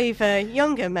 5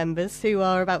 younger members who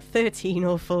are about 13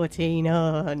 or 14.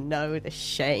 Oh no, the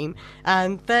shame.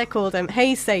 And they're called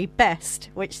Heisei Best,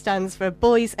 which stands for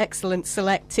Boys Excellent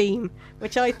Select Team,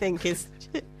 which I think is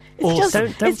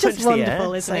it's just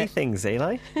wonderful, isn't Say it? things,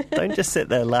 Eli. Don't just sit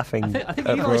there laughing. I think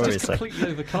Eli's just completely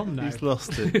overcome now. He's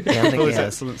lost it. Yeah, I think Boys he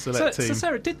has. Excellent Select Team. So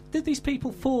Sarah, did these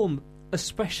people form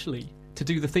especially to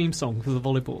do the theme song for the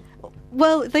volleyball?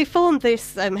 Well, they formed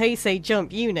this Heisei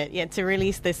Jump unit to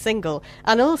release this single,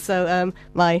 and also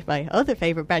my other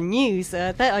favourite band, News.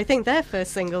 I think their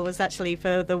first single was actually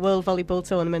for the World Volleyball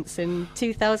Tournaments in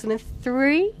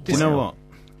 2003. Do you know what?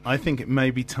 I think it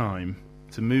may be time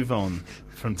to move on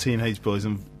from teenage boys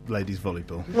and ladies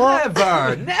volleyball.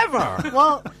 Never.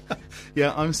 What?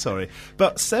 Yeah, I'm sorry.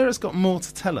 But Sarah's got more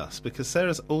to tell us, because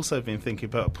Sarah's also been thinking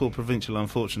about poor provincial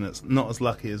unfortunates not as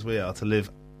lucky as we are to live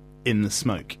in the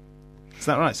smoke. Is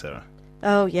that right, Sarah?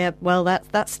 Oh yeah, well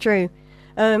that's true.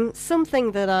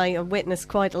 Something that I witnessed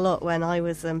quite a lot when I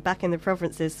was back in the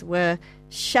provinces were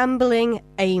shambling,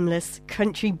 aimless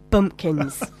country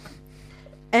bumpkins.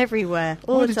 Everywhere,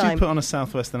 all Why the did time. you put on a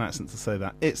southwestern accent to say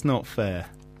that? It's not fair.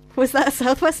 Was that a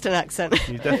southwestern accent?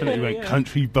 You definitely went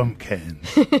country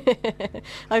bumpkins.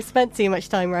 I've spent too much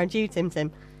time around you, Tim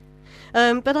Tim.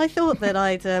 But I thought that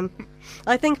I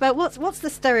think about what's the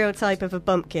stereotype of a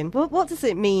bumpkin? What does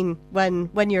it mean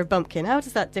when you're a bumpkin? How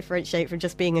does that differentiate from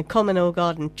just being a common old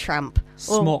garden tramp?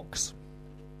 Smocks.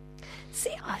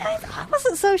 See, I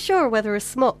wasn't so sure whether a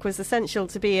smock was essential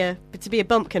to be a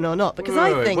bumpkin or not, because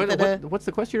I think What's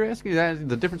the question you're asking? Is that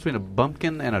the difference between a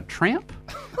bumpkin and a tramp?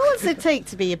 what does it take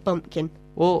to be a bumpkin?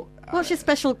 Well, What's your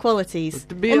special qualities?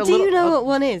 to be And a do you little- know what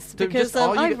one is? to Because just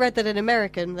all you I've get- read that in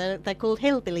American they're called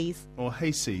hillbillies. Or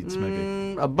hayseeds,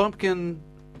 maybe. a bumpkin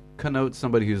connotes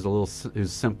somebody who's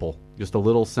simple, just a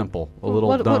little simple, a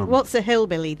little dumb. What's a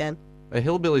hillbilly then? A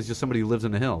hillbilly is just somebody who lives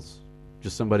in the hills,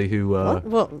 just somebody who What?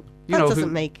 you That know, doesn't who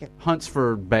make it. hunts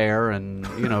for bear and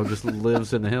just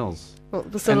lives in the hills. Well,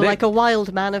 sort And of they- like a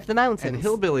wild man of the mountains. And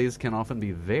hillbillies can often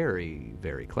be very,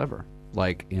 very clever.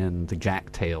 Like in the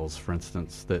Jack tales, for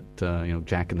instance, that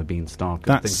Jack and the Beanstalk and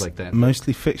That's things like that.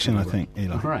 mostly fiction, I think,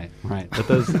 Eli. Right. But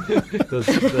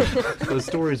those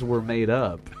stories were made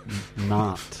up,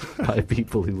 not by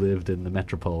people who lived in the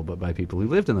metropole, but by people who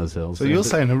lived in those hills. So you're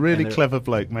saying a really and they're- clever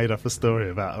bloke made up a story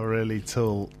about a really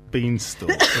tall beanstalk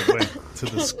that went to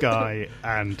the sky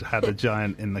and had a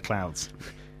giant in the clouds.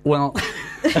 Well,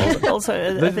 Also,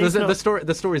 are these not-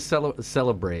 the stories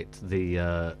celebrate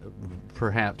the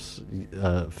perhaps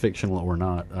fictional or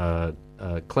not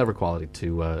clever quality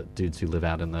to dudes who live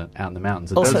out in the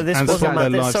mountains. Also, Those- this and wasn't swap their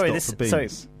like this. Sorry, livestock this. for Sorry,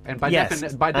 beans. and by Yes,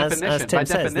 definition, as Tim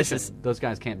says, this is- those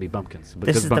guys can't be bumpkins this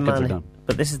because is the bumpkins are man. dumb.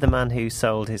 But this is the man who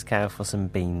sold his cow for some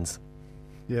beans.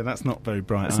 Yeah, that's not very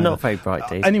bright. It's either. not very bright,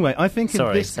 Dave. Anyway, I think in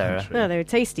Sorry, this Sarah. country, No, they're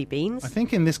tasty beans. I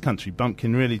think in this country,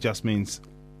 bumpkin really just means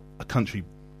a country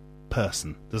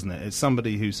person, doesn't it? It's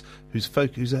somebody whose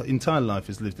entire life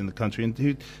has lived in the country and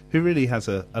who really has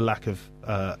a lack of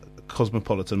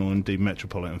cosmopolitan or indeed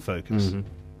metropolitan focus. Mm-hmm.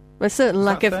 A certain Is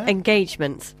lack that of fair?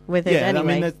 engagement with it Yeah,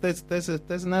 anyway. I mean,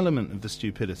 there's an element of the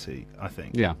stupidity, I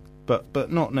think. Yeah.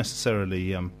 but not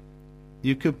necessarily.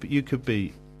 You could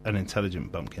be an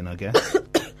intelligent bumpkin, I guess.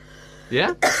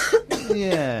 Yeah?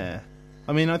 Yeah.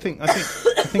 I mean, I think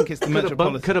it's the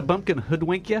metropolitan. Could a bumpkin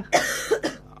hoodwink you?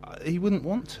 He wouldn't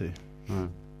want to.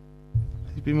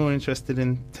 He'd be more interested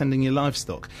in tending your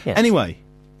livestock. Yes. Anyway,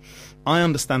 I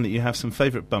understand that you have some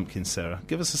favourite bumpkins, Sarah.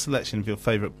 Give us a selection of your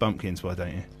favourite bumpkins, why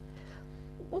don't you?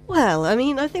 Well, I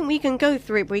mean, I think we can go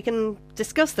through it. We can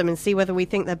discuss them and see whether we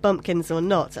think they're bumpkins or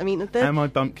not. I mean, Am I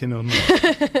bumpkin or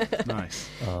not? Nice.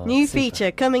 Oh, new super.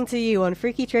 feature coming to you on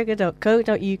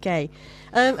freakytrigger.co.uk.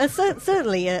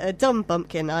 Certainly a dumb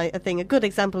bumpkin. I think a good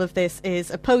example of this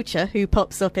is a poacher who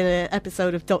pops up in an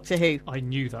episode of Doctor Who. I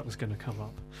knew that was going to come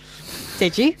up.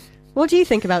 Did you? What do you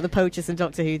think about the poachers in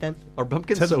Doctor Who then? Are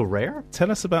bumpkins Tell- so rare? Tell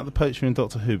us about the poacher in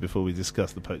Doctor Who before we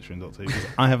discuss the poacher in Doctor Who. 'Cause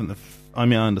I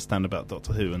understand about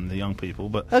Doctor Who and the young people,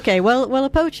 but Okay, well, a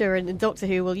poacher in Doctor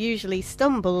Who will usually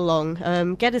stumble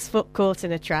along, get his foot caught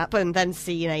in a trap and then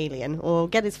see an alien, or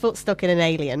get his foot stuck in an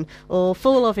alien, or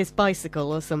fall off his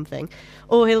bicycle or something,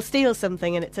 or he'll steal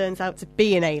something and it turns out to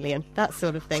be an alien, that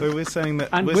sort of thing. so we're saying that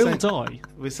And we're will saying, die.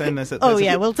 We're saying there's a Oh there's a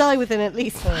yeah, good- we'll die within at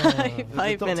least five the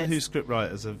Doctor minutes. Who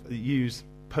scriptwriters have used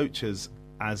poachers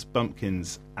as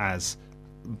bumpkins as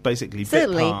basically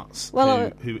Certainly. bit parts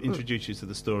Well, who introduce you to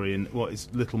the story in what is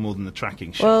little more than the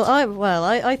tracking shot. Well,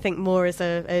 I think more as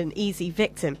an easy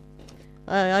victim.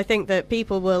 I think that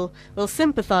people will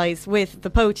sympathise with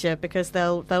the poacher because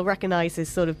they'll recognise his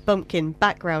sort of bumpkin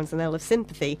backgrounds and they'll have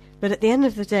sympathy. But at the end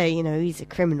of the day, he's a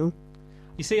criminal.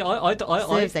 You see, I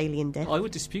Deserves alien death. I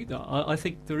would dispute that. I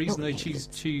think the reason they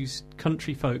choose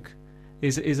country folk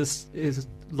is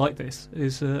like this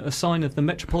is a sign of the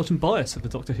metropolitan bias of the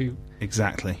Doctor Who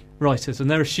Exactly. writers, and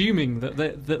they're assuming that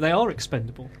they are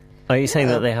expendable. Are you saying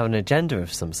that they have an agenda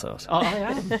of some sort? I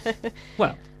am.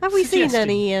 Well, Have we seen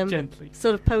suggesting any gently?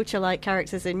 sort of poacher-like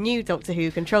characters in new Doctor Who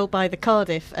controlled by the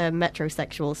Cardiff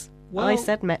metrosexuals? Well- I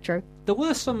said metro. There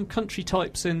were some country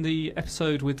types in the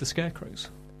episode with the scarecrows,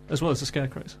 as well as the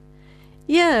scarecrows.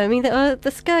 Yeah, I mean,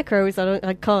 the scarecrows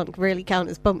I can't really count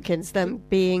as bumpkins, them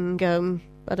being,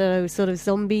 I don't know, sort of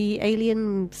zombie,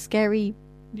 alien, scary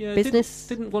Yeah, business.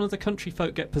 Didn't one of the country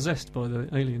folk get possessed by the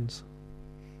aliens?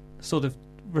 Sort of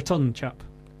rotund chap.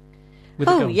 With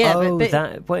a Oh, gun. yeah, oh, but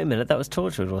that. Wait a minute, that was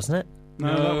Torchwood, wasn't it?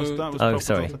 No, that was Oh, proper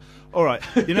sorry. Doctor. All right,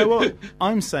 you know what?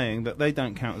 I'm saying that they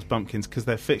don't count as bumpkins because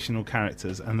they're fictional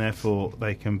characters, and therefore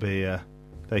they can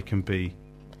be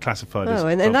classified as. Oh,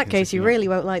 and in that bumpkins case, if you like. really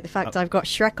won't like the fact I've got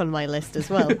Shrek on my list as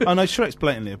well. Oh no, Shrek's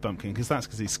blatantly a bumpkin because that's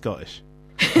because he's Scottish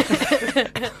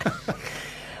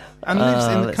and lives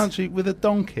in the let's- country with a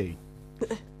donkey,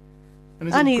 and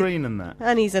is And all he- green and that.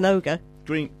 And he's an ogre.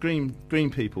 Green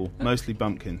people, mostly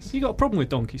bumpkins. You got a problem with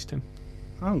donkeys, Tim?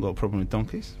 I haven't got a problem with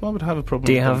donkeys. Why would I have a problem?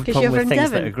 Do you with have a donkeys? Because problem you're with from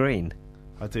things that Devon. are green?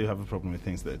 I do have a problem with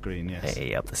things that are green. Yes.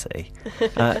 Hey, up the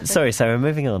sea. Sorry, Sarah,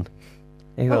 moving on.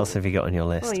 Who else have you got on your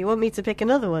list? Oh, you want me to pick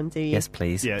another one, do you? Yes,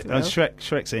 please. Yeah. Well.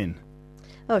 Shrek's in.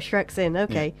 Oh, Shrek's in.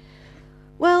 Okay.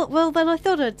 Well, then I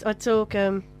thought I'd talk.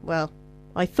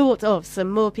 I thought of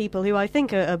some more people who I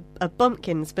think are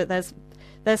bumpkins, but there's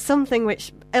something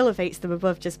which elevates them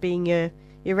above just being your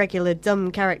regular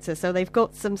dumb character. So they've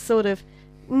got some sort of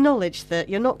knowledge that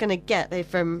you're not going to get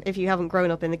if you haven't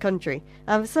grown up in the country.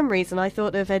 And for some reason, I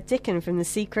thought of Dickon from The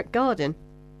Secret Garden.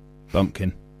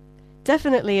 Bumpkin.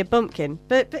 Definitely a bumpkin,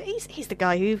 but he's the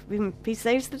guy who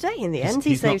saves the day in the end.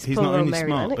 He saves He's poor not old only Mary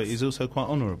smart, Lennox. but he's also quite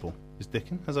honourable. Is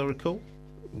Dickon, as I recall?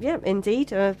 Yeah,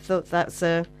 indeed. I thought that's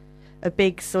a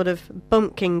big sort of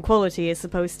bumpkin quality is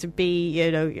supposed to be,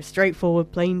 your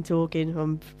straightforward, plain talking,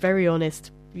 I'm very honest,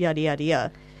 yada yada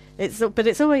yada. But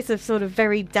it's always a sort of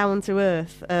very down to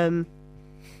earth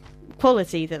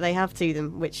quality that they have to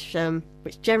them, which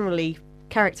generally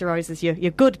characterises your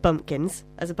good bumpkins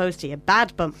as opposed to your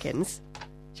bad bumpkins,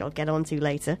 which I'll get onto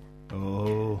later.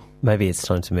 Oh. Maybe it's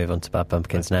time to move on to Bad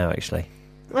Bumpkins now, actually.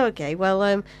 Okay, well,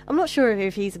 I'm not sure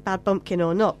if he's a bad bumpkin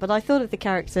or not, but I thought of the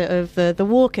character of the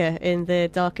Walker in the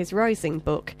Darkest Rising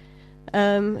book.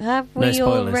 Have we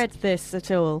all spoilers. read this at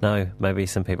all? No, maybe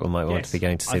some people might want Yes. to be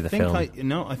going to see I the think film.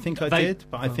 I think I They- did,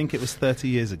 but I think it was 30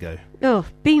 years ago. Oh,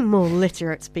 be more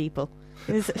literate, people.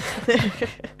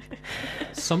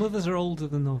 Some of us are older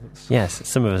than others. Yes,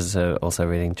 some of us are also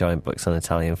reading giant books on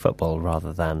Italian football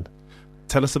rather than...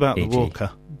 Tell us about the E.g. Walker.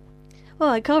 Well,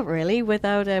 I can't really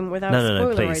without No,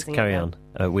 please, spoilerising carry it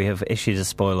on. We have issued a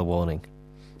spoiler warning.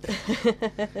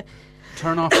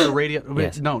 Turn off the radio. Wait,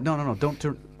 Yes. No, don't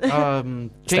turn.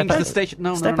 Change out- the station.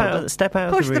 No, Step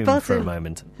out Push of the the room for a button.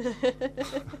 moment.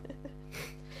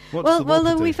 What does the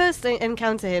Walker do? we first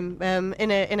encounter him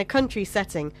in a country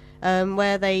setting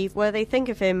where they think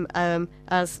of him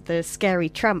as the scary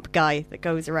tramp guy that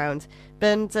goes around.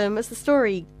 But as the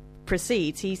story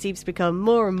proceeds, he seems to become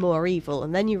more and more evil,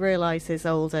 and then you realise his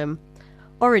old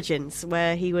origins,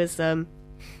 where he was a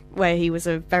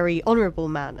very honourable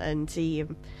man, and he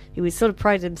was sort of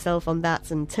prided himself on that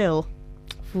until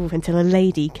a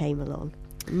lady came along,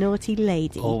 a naughty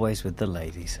lady. Always with the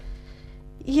ladies.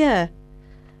 Yeah.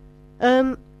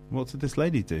 What did this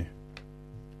lady do?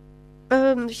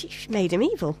 She made him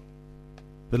evil.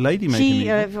 The lady made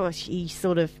him evil? She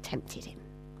sort of tempted him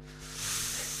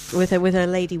with her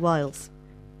lady wiles.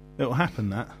 It'll happen,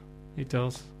 that. It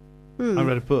does. I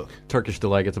read a book. Turkish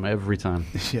delight gets them every time.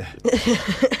 Yeah.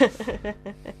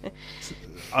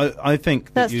 I think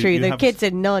that That's you, true. you The have kids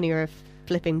in Narnia are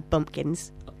flipping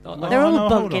bumpkins. Oh, They're all no,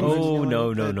 hold on. bumpkins. Oh,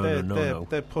 no, They're no.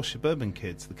 posh suburban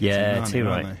kids. The kids Yeah, in Narnia, too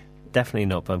aren't right. they? Definitely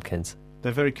not bumpkins.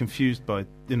 They're very confused by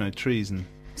trees and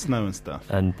snow and stuff.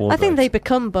 And I think they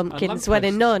become And bumpkins when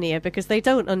in lampposts. Narnia because they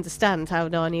don't understand how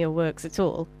Narnia works at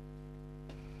all.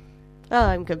 Oh,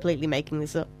 I'm completely making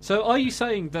this up. So, are you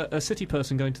saying that a city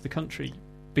person going to the country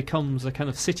becomes a kind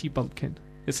of city bumpkin?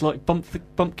 It's like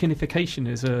bumpkinification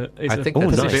is a. I think Oh,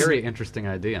 that's a nice. very interesting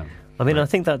idea. I mean, I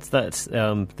think that's the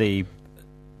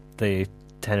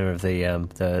tenor of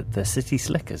the City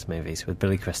Slickers movies with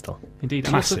Billy Crystal. Indeed.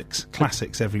 And also-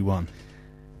 Classics, every one.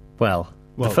 Well,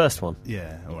 Well, the first one.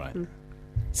 Yeah, all right.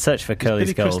 Search for Is Curly's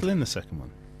Billy Gold. Crystal in the second one?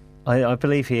 I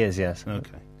believe he is, yes. Okay.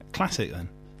 Classic, then.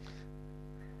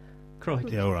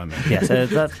 Crikey. Yeah, all right, mate. Yes,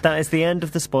 that is the end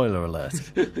of the spoiler alert.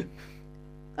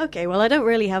 Okay, well, I don't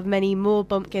really have many more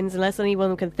bumpkins unless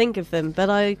anyone can think of them, but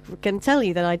I can tell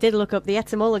you that I did look up the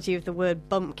etymology of the word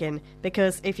bumpkin,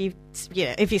 because if you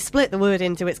split the word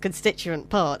into its constituent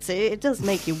parts, it does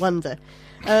make you wonder.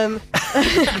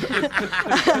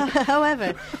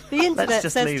 However, the internet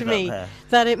just says leave to that me there.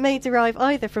 that it may derive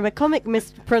either from a comic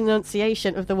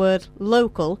mispronunciation of the word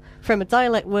local, from a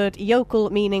dialect word yokel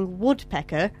meaning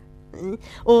woodpecker,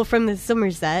 Or from the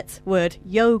Somerset word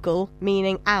yogle,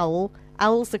 meaning owl.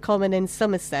 Owls are common in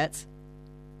Somerset.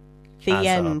 The As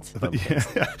end.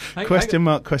 Yeah. Question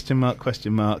mark, question mark,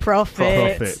 question mark.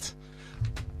 Profit.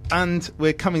 And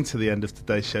we're coming to the end of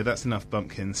today's show. That's enough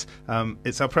bumpkins.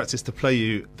 It's our practice to play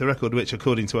you the record which,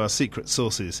 according to our secret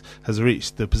sources, has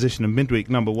reached the position of midweek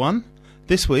number 1.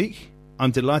 This week,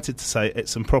 I'm delighted to say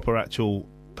it's some proper actual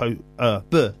punk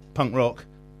rock.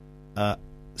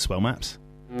 Swell Maps.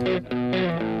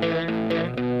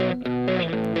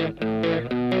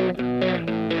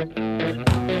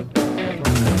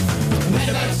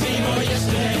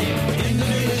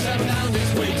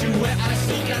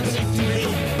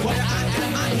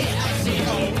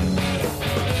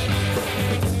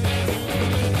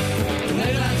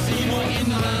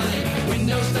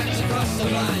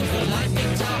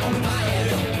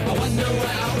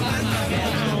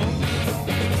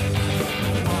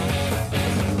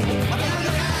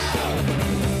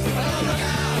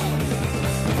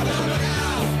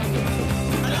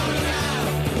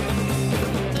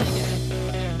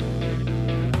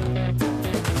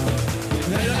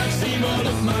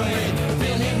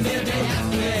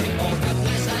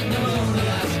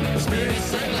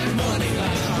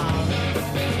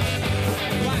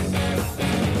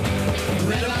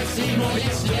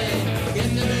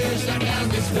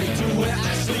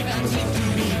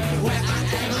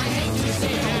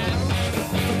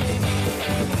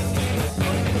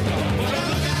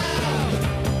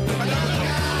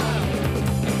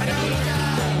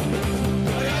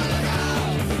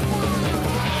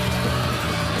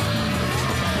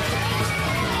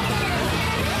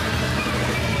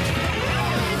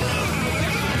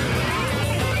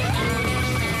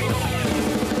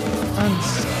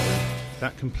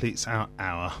 That completes our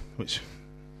hour, which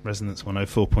Resonance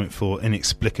 104.4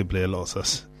 inexplicably allots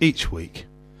us each week.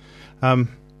 I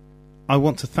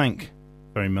want to thank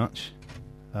very much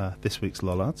this week's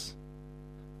Lollards.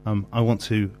 I want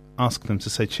to ask them to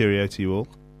say cheerio to you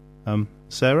all.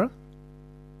 Sarah?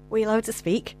 We allowed to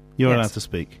speak? You're Yes. allowed to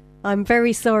speak. I'm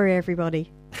very sorry,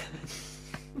 everybody.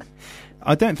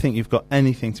 I don't think you've got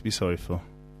anything to be sorry for.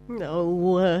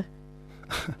 No.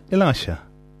 Elisha?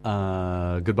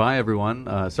 Goodbye, everyone.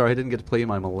 Sorry I didn't get to play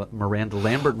my Miranda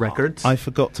Lambert records. I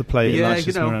forgot to play Yeah,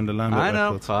 Elisha's you know, Miranda Lambert I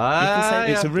know. record.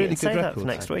 It's a really You can say good that record. for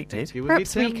next week, dude. It would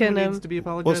Perhaps be we Tim can, who needs to be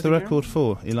apologizing What's the here. record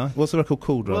for, Eli? What's the record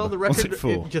called, rather? Well, the What's record it for?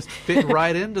 it just fit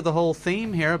right into the whole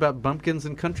theme here about bumpkins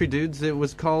and country dudes. It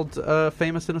was called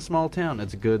Famous in a Small Town.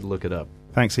 It's good. Look it up.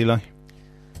 Thanks, Eli.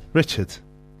 Richard?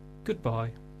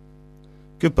 Goodbye.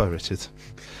 Goodbye, Richard.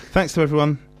 Thanks to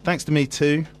everyone. Thanks to me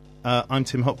too. I'm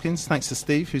Tim Hopkins. Thanks to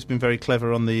Steve, who's been very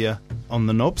clever on the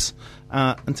knobs.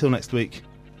 Until next week,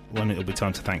 when it'll be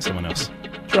time to thank someone else.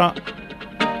 Ta-ra.